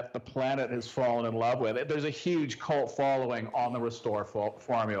aroma that the planet has fallen in love with. There's a huge cult following on the Restore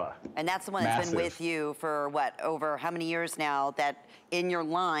formula. And that's the one that's been with you for what, over how many years now, that in your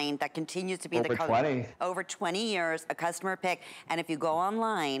line that continues to be over 20. Over 20 years, a customer pick. And if you go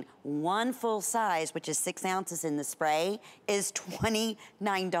online, one full size, which is 6 ounces in the spray, is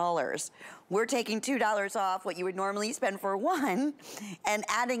 $29. We're taking $2 off what you would normally spend for one and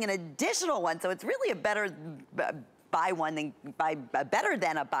adding an additional one. So it's really a better better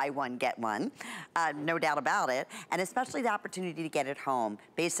than a buy one, get one, no doubt about it. And especially the opportunity to get it home.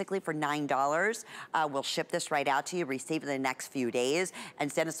 Basically for $9, we'll ship this right out to you, receive it in the next few days.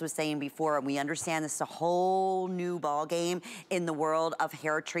 And Dennis was saying before, we understand this is a whole new ball game in the world of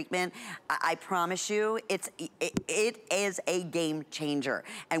hair treatment. I promise you, it is a game changer.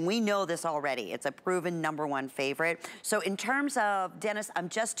 And we know this already. It's a proven #1 favorite. So in terms of, Dennis, I'm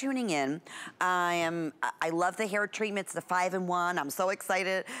just tuning in. I love the hair treatments, the 5-in-1. I'm so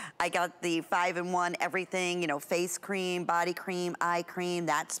excited. I got the 5-in-1 everything, you know, face cream, body cream, eye cream,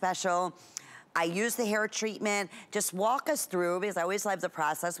 that's special. I use the hair treatment. Just walk us through, because I always love the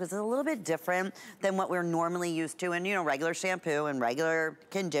process, because it's a little bit different than what we're normally used to in, you know, regular shampoo and regular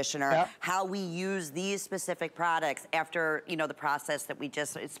conditioner, yep. How we use these specific products after, you know, the process that we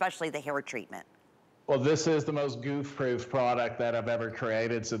just, especially the hair treatment. Well, this is the most goof-proof product that I've ever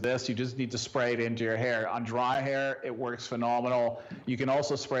created. So this, you just need to spray it into your hair. On dry hair, it works phenomenal. You can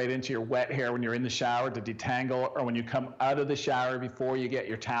also spray it into your wet hair when you're in the shower to detangle, or when you come out of the shower before you get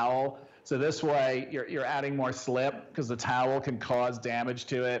your towel. So this way, you're adding more slip, because the towel can cause damage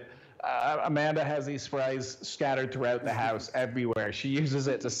to it. Amanda has these sprays scattered throughout the house everywhere. She uses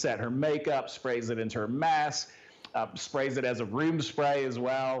it to set her makeup, sprays it into her mask. Sprays it as a room spray as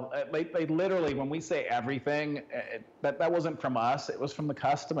well. They literally, when we say everything, that wasn't from us, it was from the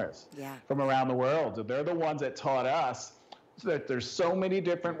customers, yeah, from around the world. They're the ones that taught us that there's so many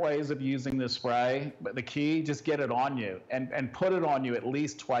different ways of using this spray, but the key, just get it on you and put it on you at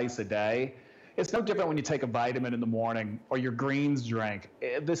least twice a day. It's no different when you take a vitamin in the morning or your greens drink.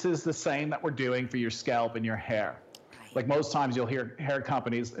 This is the same that we're doing for your scalp and your hair. Like most times you'll hear hair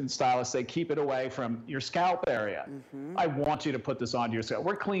companies and stylists say, keep it away from your scalp area. Mm-hmm. I want you to put this onto your scalp.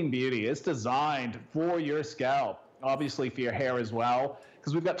 We're Clean Beauty. It's designed for your scalp, obviously for your hair as well,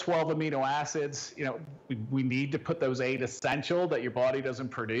 because we've got 12 amino acids. You know, we need to put those 8 essential that your body doesn't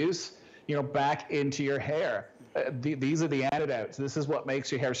produce, you know, back into your hair. These are the antidotes. This is what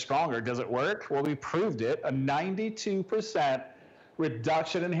makes your hair stronger. Does it work? Well, we proved it. A 92%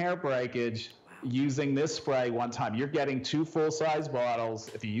 reduction in hair breakage using this spray one time. You're getting 2 full-size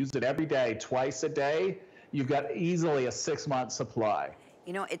bottles. If you use it every day, twice a day, you've got easily a 6-month supply.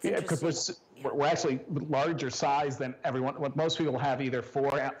 You know, it's interesting. Because we're actually larger size than everyone. What most people have either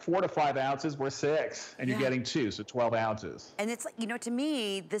 4 to 5 ounces. We're 6, and you're getting 2, so 12 ounces. And it's, you know, to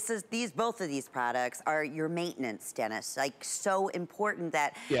me, both of these products are your maintenance, Dennis. Like, so important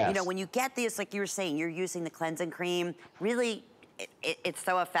that, yes, you know, when you get these, like you were saying, you're using the cleansing cream, really. It's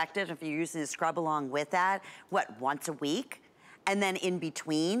so effective if you're using the scrub along with that, once a week? And then in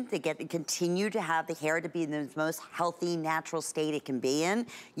between, they continue to have the hair to be in the most healthy, natural state it can be in.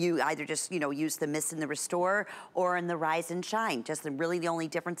 You either just, you know, use the Mist and the Restore or in the Rise and Shine. Just really the only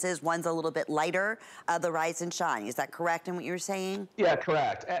difference is one's a little bit lighter, the Rise and Shine. Is that correct in what you were saying? Yeah,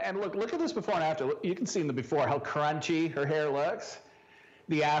 correct. And look at this before and after. You can see in the before how crunchy her hair looks.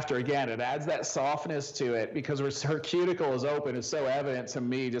 The after, again, it adds that softness to it, because her cuticle is open. It's so evident to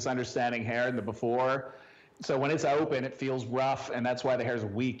me just understanding hair in the before. So when it's open, it feels rough, and that's why the hair's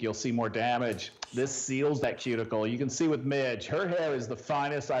weak. You'll see more damage. This seals that cuticle. You can see with Midge, her hair is the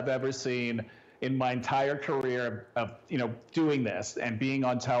finest I've ever seen in my entire career of, you know, doing this and being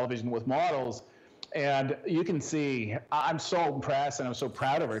on television with models. And you can see, I'm so impressed and I'm so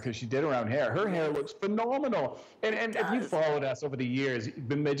proud of her because she did her own hair. Her hair looks phenomenal. And if you followed us over the years,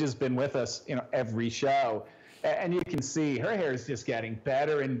 Midge has been with us, you know, every show. And you can see her hair is just getting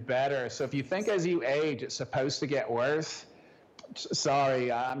better and better. So if you think as you age, it's supposed to get worse,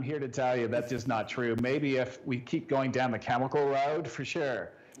 sorry, I'm here to tell you that's just not true. Maybe if we keep going down the chemical road, for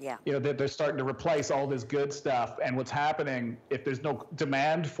sure. Yeah. You know, they're starting to replace all this good stuff. And what's happening, if there's no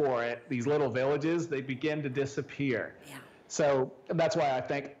demand for it, these little villages, they begin to disappear. Yeah. So that's why I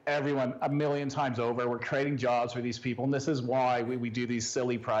think everyone, a million times over, we're creating jobs for these people. And this is why we do these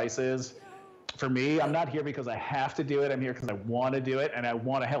silly prices. For me, I'm not here because I have to do it. I'm here because I want to do it and I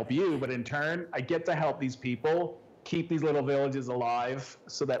want to help you. But in turn, I get to help these people keep these little villages alive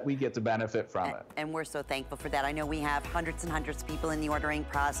so that we get to benefit from it. And we're so thankful for that. I know we have hundreds and hundreds of people in the ordering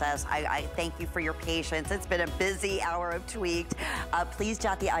process. I thank you for your patience. It's been a busy hour of Tweaked. Please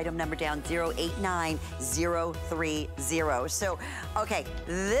jot the item number down, 089030. So, okay,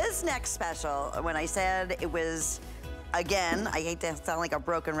 this next special, when I said it was, again, I hate to sound like a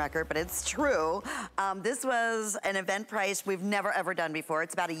broken record, but it's true. This was an event price we've never ever done before.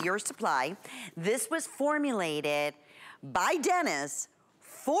 It's about a year's supply. This was formulated by Dennis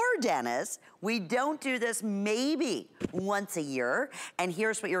for Dennis. We don't do this maybe once a year. And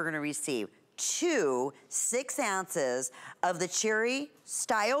here's what you're gonna receive. 2 6 ounces of the cherry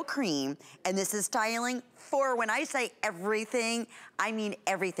style cream, and this is styling for, when I say everything, I mean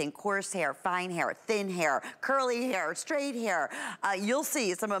everything. Coarse hair, fine hair, thin hair, curly hair, straight hair. You'll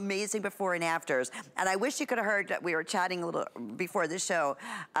see some amazing before and afters. And I wish you could have heard, we were chatting a little before the show,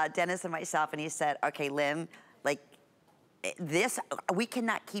 Dennis and myself, and he said, okay, Lynn, like, this, we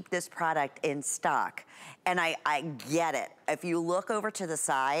cannot keep this product in stock. And I get it. If you look over to the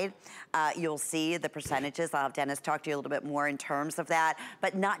side, you'll see the percentages. I'll have Dennis talk to you a little bit more in terms of that,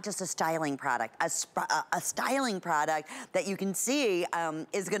 but not just a styling product, a styling product that you can see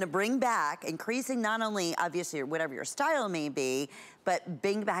is gonna bring back, increasing not only obviously whatever your style may be, but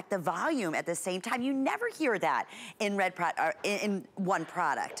bring back the volume at the same time. You never hear that in in one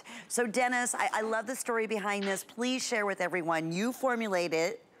product. So Dennis, I love the story behind this. Please share with everyone. You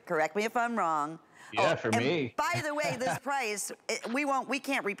formulated, correct me if I'm wrong. Yeah, for me. By the way, this price, we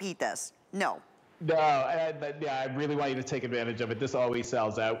can't repeat this. No. No, yeah, I really want you to take advantage of it. This always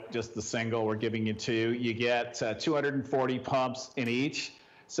sells out, just the single. We're giving you 2. You get 240 pumps in each.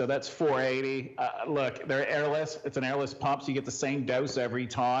 So that's $480. Look, they're airless. It's an airless pump, so you get the same dose every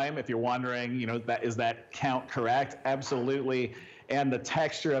time. If you're wondering, you know, is that count correct? Absolutely. And the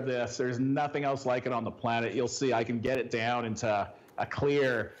texture of this, there's nothing else like it on the planet. You'll see I can get it down into a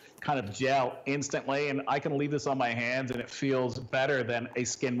clear kind of gel instantly, and I can leave this on my hands and it feels better than a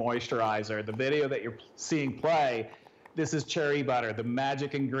skin moisturizer. The video that you're seeing play, this is cherry butter, the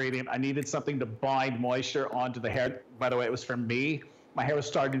magic ingredient. I needed something to bind moisture onto the hair. By the way, it was for me. My hair was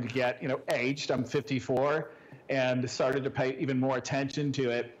starting to get, you know, aged. I'm 54, and started to pay even more attention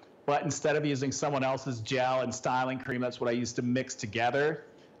to it. But instead of using someone else's gel and styling cream, that's what I used to mix together.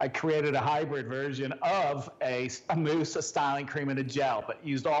 I created a hybrid version of a mousse, a styling cream, and a gel, but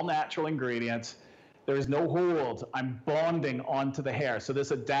used all natural ingredients. There is no hold. I'm bonding onto the hair. So this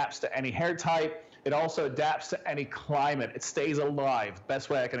adapts to any hair type. It also adapts to any climate. It stays alive.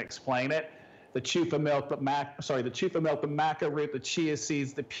 Best way I can explain it. The chufa milk, the maca root, the chia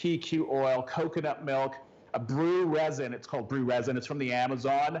seeds, the PQ oil, coconut milk, a brew resin. It's called brew resin. It's from the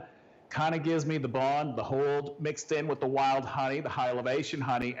Amazon. Kind of gives me the bond, the hold, mixed in with the wild honey, the high elevation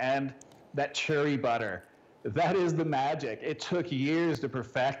honey, and that cherry butter. That is the magic. It took years to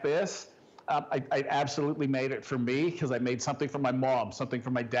perfect this. I absolutely made it for me, because I made something for my mom, something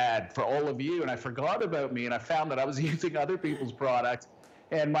for my dad, for all of you, and I forgot about me, and I found that I was using other people's products,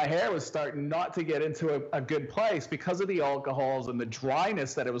 and my hair was starting not to get into a good place because of the alcohols and the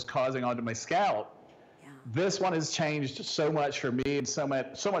dryness that it was causing onto my scalp. This one has changed so much for me and so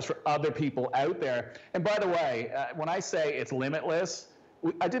much for other people out there. And by the way, when I say it's limitless,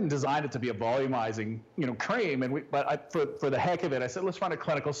 I didn't design it to be a volumizing, you know, cream. But for the heck of it, I said, let's run a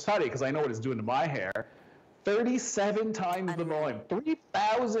clinical study, because I know what it's doing to my hair. 37 times the volume,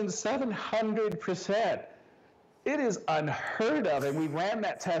 3,700%. It is unheard of. And we ran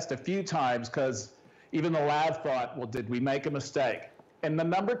that test a few times, because even the lab thought, well, did we make a mistake? And the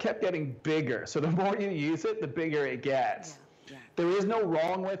number kept getting bigger. So the more you use it, the bigger it gets. Yeah. There is no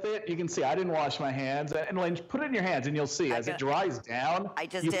wrong with it. You can see I didn't wash my hands. And Lynn, put it in your hands and you'll see as it dries down,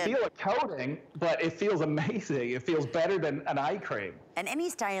 you feel a coating, but it feels amazing. It feels better than an eye cream. And any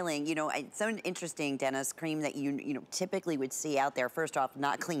styling, you know, it's so interesting, Dennis, cream that you know typically would see out there. First off,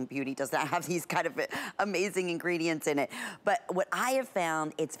 not Clean Beauty does not have these kind of amazing ingredients in it. But what I have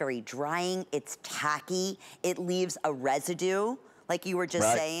found, it's very drying, it's tacky, it leaves a residue. Like you were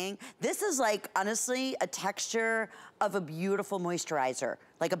just saying, this is like, honestly, a texture of a beautiful moisturizer,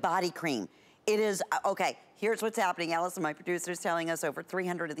 like a body cream. It is, okay, here's what's happening. Allison, my producer, is telling us over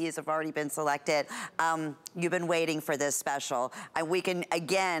 300 of these have already been selected. You've been waiting for this special. And we can,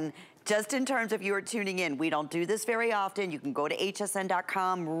 again, just in terms of you are tuning in, we don't do this very often. You can go to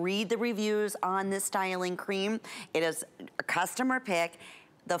hsn.com, read the reviews on this styling cream. It is a customer pick.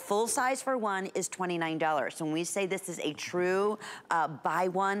 The full size for one is $29. So when we say this is a true buy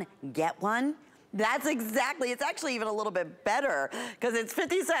one, get one, That's exactly, it's actually even a little bit better because it's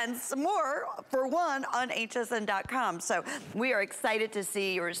 50 cents more for one on hsn.com. So we are excited to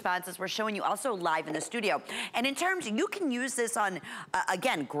see your responses. We're showing you also live in the studio. And in terms, you can use this on,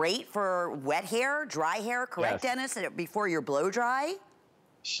 again, great for wet hair, dry hair, correct, Yes. Dennis, before your blow dry?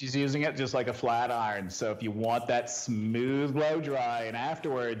 She's using it just like a flat iron. So if you want that smooth blow dry and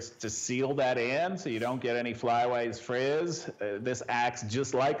afterwards to seal that in so you don't get any flyaways, frizz, this acts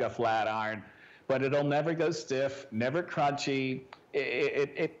just like a flat iron. But it'll never go stiff, never crunchy.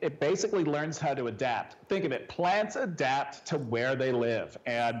 It basically learns how to adapt. Think of it, plants adapt to where they live,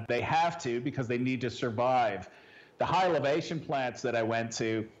 and they have to because they need to survive. The high elevation plants that I went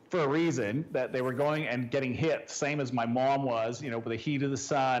to, for a reason, that they were going and getting hit, same as my mom was, with the heat of the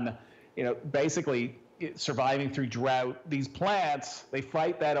sun, basically surviving through drought. These plants, they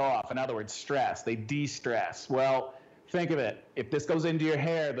fight that off. In other words, stress, they de-stress. Well, think of it, if this goes into your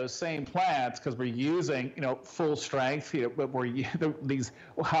hair, those same plants, because we're using, full strength, but these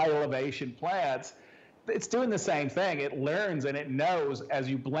high elevation plants, it's doing the same thing. It learns and it knows as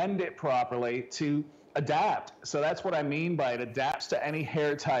you blend it properly to adapt. So that's what I mean by it adapts to any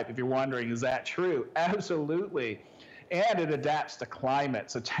hair type. If you're wondering, is that true? Absolutely. And it adapts to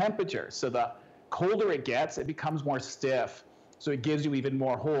climate, so temperature. So the colder it gets, it becomes more stiff. So it gives you even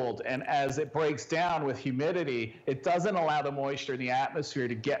more hold. And as it breaks down with humidity, it doesn't allow the moisture in the atmosphere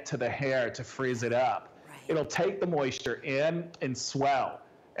to get to the hair to freeze it up. Right. It'll take the moisture in and swell.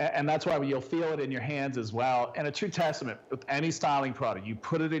 And that's why you'll feel it in your hands as well. And a true testament with any styling product, you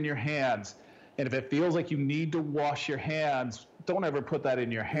put it in your hands, and if it feels like you need to wash your hands, don't ever put that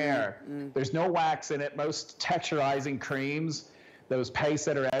in your hair. There's no wax in it. Most texturizing creams, those pastes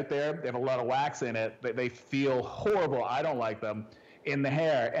that are out there, they have a lot of wax in it. They feel horrible. I don't like them in the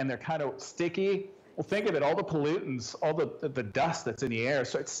hair, and they're kind of sticky. Well, think of it, all the pollutants, all the dust that's in the air,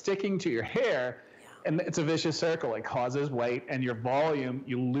 so it's sticking to your hair, and it's a vicious circle. It causes weight, and your volume,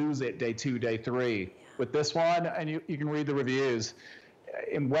 you lose it day 2, day 3. With this one, and you can read the reviews,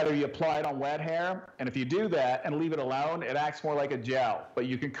 and whether you apply it on wet hair, and if you do that and leave it alone, it acts more like a gel, but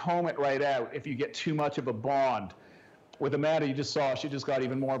you can comb it right out if you get too much of a bond. With Amanda, you just saw she just got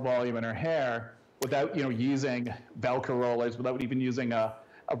even more volume in her hair without, using Velcro rollers, without even using a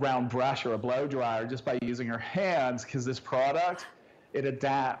round brush or a blow dryer, just by using her hands, because this product, it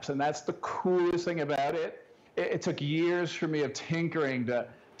adapts. And that's the coolest thing about it. It took years for me of tinkering to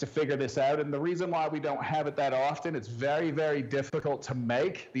figure this out. And the reason why we don't have it that often, it's very, very difficult to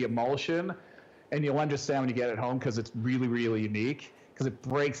make the emulsion. And you'll understand when you get it home because it's really, really unique, because it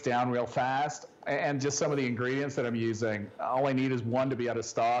breaks down real fast. And just some of the ingredients that I'm using, all I need is one to be out of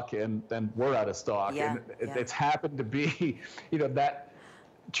stock, and then we're out of stock. Yeah, and it's happened to be, that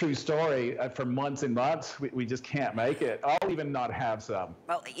true story. For months and months, we just can't make it. I'll even not have some.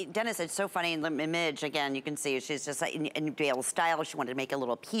 Well, Dennis, it's so funny. In the image, again, you can see she's just like, and to be able to style, she wanted to make it a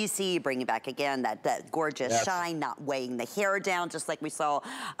little piecey, bring it back again, that gorgeous shine, not weighing the hair down, just like we saw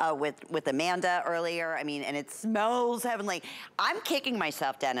with Amanda earlier. I mean, and it smells heavenly. I'm kicking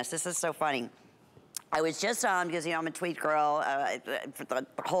myself, Dennis. This is so funny. I was just on, because, I'm a tweet girl, for the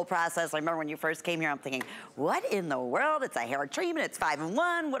whole process. I remember when you first came here, I'm thinking, what in the world? It's a hair treatment, it's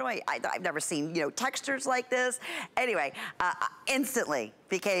 5-in-1. What do I've never seen, textures like this. Anyway, instantly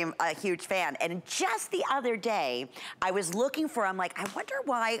became a huge fan. And just the other day, I was looking for, I'm like, I wonder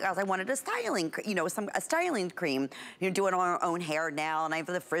why, I wanted a styling, a styling cream, doing our own hair now, and I have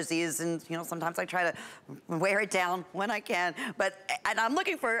the frizzies, and, sometimes I try to wear it down when I can. And I'm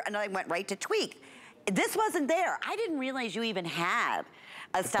looking for, and I went right to Tweak. This wasn't there. I didn't realize you even had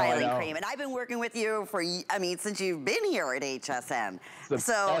a styling cream. And I've been working with you for, since you've been here at HSN. It's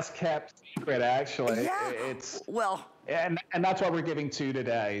the best kept secret, actually. Yeah. And that's why we're giving 2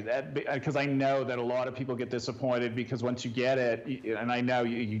 today, because I know that a lot of people get disappointed because once you get it, and I know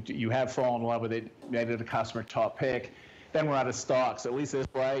you have fallen in love with it, made it a customer top pick, then we're out of stock. So at least this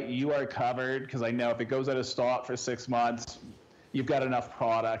way, you are covered, because I know if it goes out of stock for 6 months, you've got enough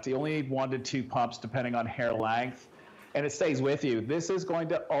product. You only need 1 to 2 pumps depending on hair length, and it stays with you. This is going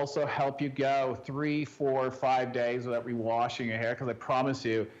to also help you go 3, 4, 5 days without rewashing your hair, because I promise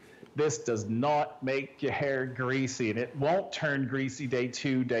you, this does not make your hair greasy, and it won't turn greasy day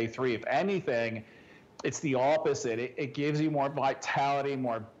 2, day 3. If anything, it's the opposite. It gives you more vitality,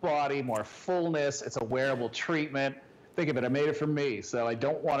 more body, more fullness. It's a wearable treatment. Think of it, I made it for me, so I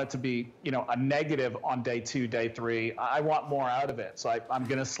don't want it to be, a negative on day 2, day 3. I want more out of it, so I'm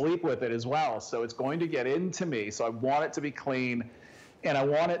going to sleep with it as well. So it's going to get into me, so I want it to be clean, and I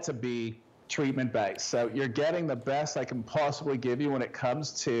want it to be treatment-based. So you're getting the best I can possibly give you when it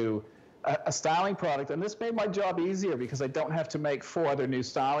comes to a styling product, and this made my job easier because I don't have to make 4 other new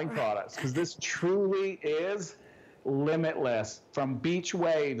styling products, because this truly is limitless. From beach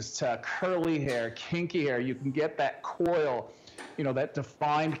waves to curly hair, kinky hair, you can get that coil, you know, that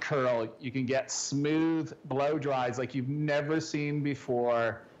defined curl. You can get smooth blow dries like you've never seen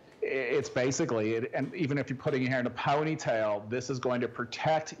before. It's basically, and even if you're putting your hair in a ponytail, this is going to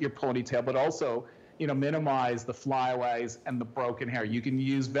protect your ponytail, but also, you know, minimize the flyaways and the broken hair. You can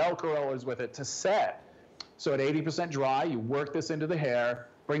use Velcro rollers with it to set. So at 80% dry, you work this into the hair,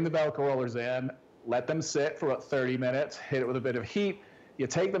 bring the Velcro rollers in, let them sit for about 30 minutes, hit it with a bit of heat, you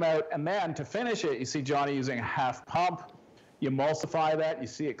take them out, and then to finish it, you see Johnny using a half pump. You emulsify that, you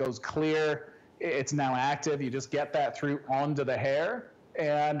see it goes clear, it's now active, you just get that through onto the hair,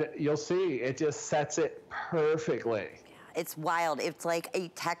 and you'll see it just sets it perfectly. It's wild. It's like a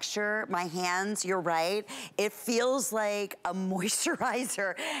texture. My hands, you're right. It feels like a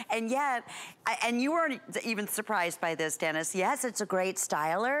moisturizer. And yet, and you weren't even surprised by this, Dennis. Yes, it's a great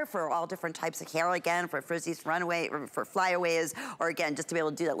styler for all different types of hair, again, for frizzies, runaway, or for flyaways, or again, just to be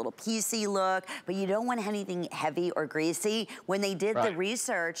able to do that little PC look. But you don't want anything heavy or greasy. When they did the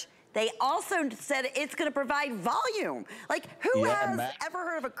research, they also said it's going to provide volume. Like, who has ever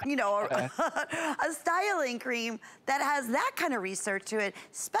heard of a, you know, a styling cream that has that kind of research to it,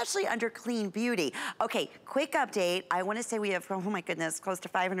 especially under clean beauty? Okay, quick update. I want to say we have, oh my goodness, close to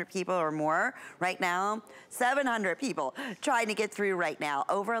 500 people or more right now. 700 people trying to get through right now.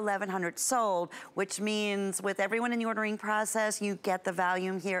 Over 1,100 sold, which means with everyone in the ordering process, you get the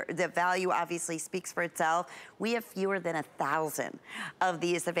volume here. The value obviously speaks for itself. We have fewer than 1,000 of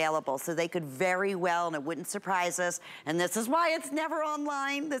these available. So they could very well, and it wouldn't surprise us. And this is why it's never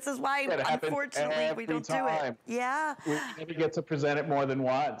online. This is why, unfortunately, we don't do it. Yeah. We never get to present it more than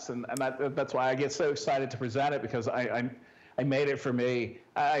once. And that's why I get so excited to present it, because I made it for me.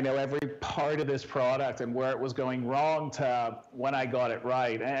 I know every part of this product and where it was going wrong to when I got it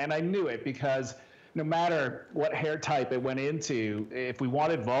right. And I knew it because no matter what hair type it went into, if we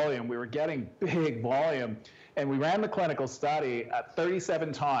wanted volume, we were getting big volume. And we ran the clinical study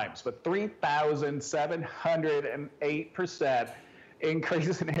 37 times, but 3,708%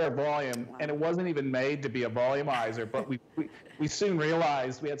 increase in hair volume. And it wasn't even made to be a volumizer, but we soon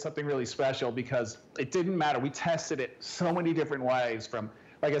realized we had something really special, because it didn't matter. We tested it so many different ways, from,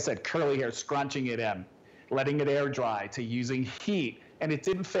 like I said, curly hair, scrunching it in, letting it air dry, to using heat. And it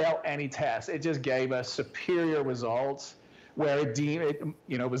didn't fail any test. It just gave us superior results, where it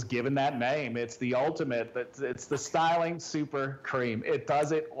was given that name. It's the ultimate. It's the styling super cream. It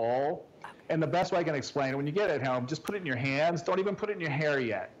does it all. And the best way I can explain it, when you get it home, just put it in your hands. Don't even put it in your hair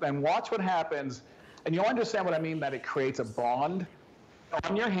yet. And watch what happens. And you'll understand what I mean, that it creates a bond.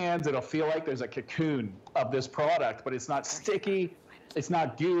 On your hands, it'll feel like there's a cocoon of this product, but it's not sticky. It's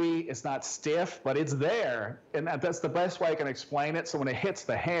not gooey. It's not stiff, but it's there. And that's the best way I can explain it. So when it hits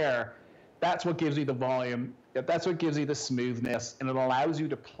the hair, that's what gives you the volume. That's what gives you the smoothness, and it allows you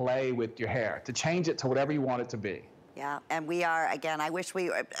to play with your hair, to change it to whatever you want it to be. Yeah, and we are, again, I wish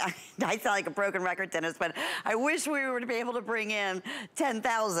I sound like a broken record, Dennis, but I wish we were to be able to bring in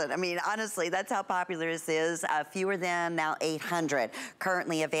 10,000. I mean, honestly, that's how popular this is. Fewer than now 800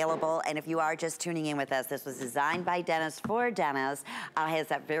 currently available. And if you are just tuning in with us, this was designed by Dennis for Dennis. Has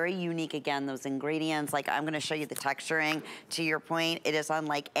that very unique, again, those ingredients. Like, I'm going to show you the texturing. To your point, it is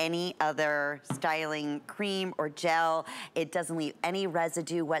unlike any other styling cream or gel. It doesn't leave any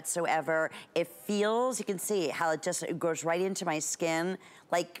residue whatsoever. It feels, you can see how it just, it goes right into my skin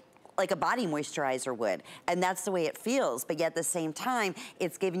like a body moisturizer would. And that's the way it feels. But yet at the same time,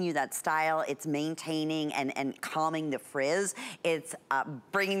 it's giving you that style. It's maintaining and calming the frizz. It's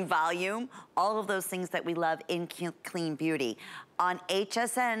bringing volume. All of those things that we love in clean beauty. On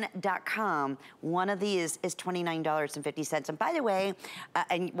hsn.com, one of these is $29.50. And by the way,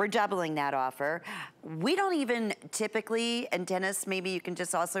 and we're doubling that offer, we don't even typically, and Dennis, maybe you can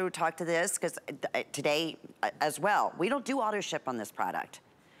just also talk to this, because today as well, we don't do auto ship on this product.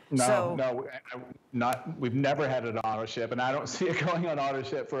 No, we've never had an auto ship, and I don't see it going on auto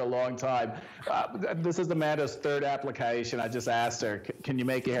ship for a long time. This is Amanda's third application. I just asked her, can you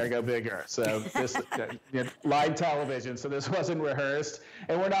make your hair go bigger? So this, live television, so this wasn't rehearsed,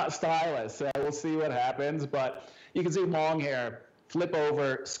 and we're not stylists, so we'll see what happens. But you can see long hair, flip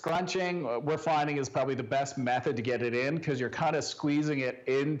over, scrunching, we're finding is probably the best method to get it in, because you're kind of squeezing it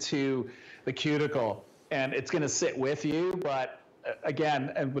into the cuticle, and it's going to sit with you, but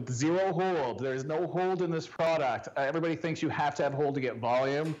again, and with zero hold, there's no hold in this product. Everybody thinks you have to have hold to get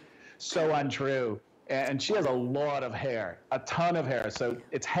volume. So untrue. And she has a lot of hair, a ton of hair. So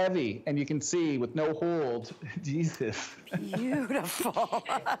it's heavy, and you can see with no hold. Jesus. Beautiful.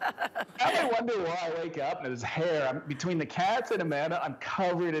 I wonder why I wake up and there's hair. Between the cats and Amanda, I'm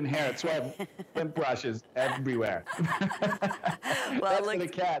covered in hair. That's why I have lint brushes everywhere. Well, that's for the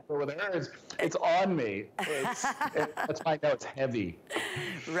cat, but with hers, it's on me. That's why I know it's heavy.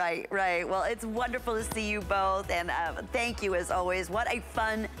 Right, right. Well, it's wonderful to see you both, and thank you as always. What a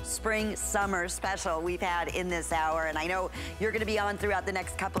fun spring summer special we've had in this hour, and I know you're going to be on throughout the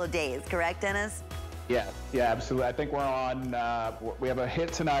next couple of days, correct, Dennis? Yeah, absolutely. I think we're on, we have a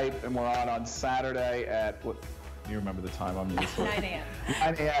hit tonight, and we're on Saturday at, what, do you remember the time? I'm used to 9 a.m.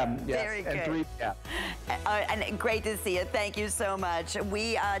 9 a.m., yes, Very good. and 3 p.m. And great to see you. Thank you so much.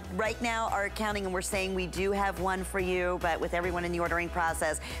 We right now are counting, and we're saying we do have one for you, but with everyone in the ordering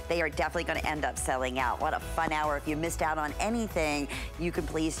process, they are definitely going to end up selling out. What a fun hour. If you missed out on anything, you can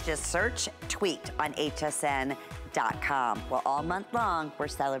please just search Tweaked on hsn.com. Well, all month long, we're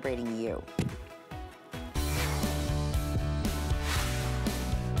celebrating you.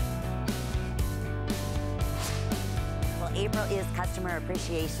 April is Customer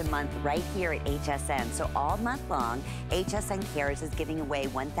Appreciation Month right here at HSN. So all month long, HSN Cares is giving away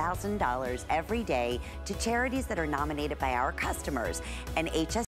 $1,000 every day to charities that are nominated by our customers. And HSN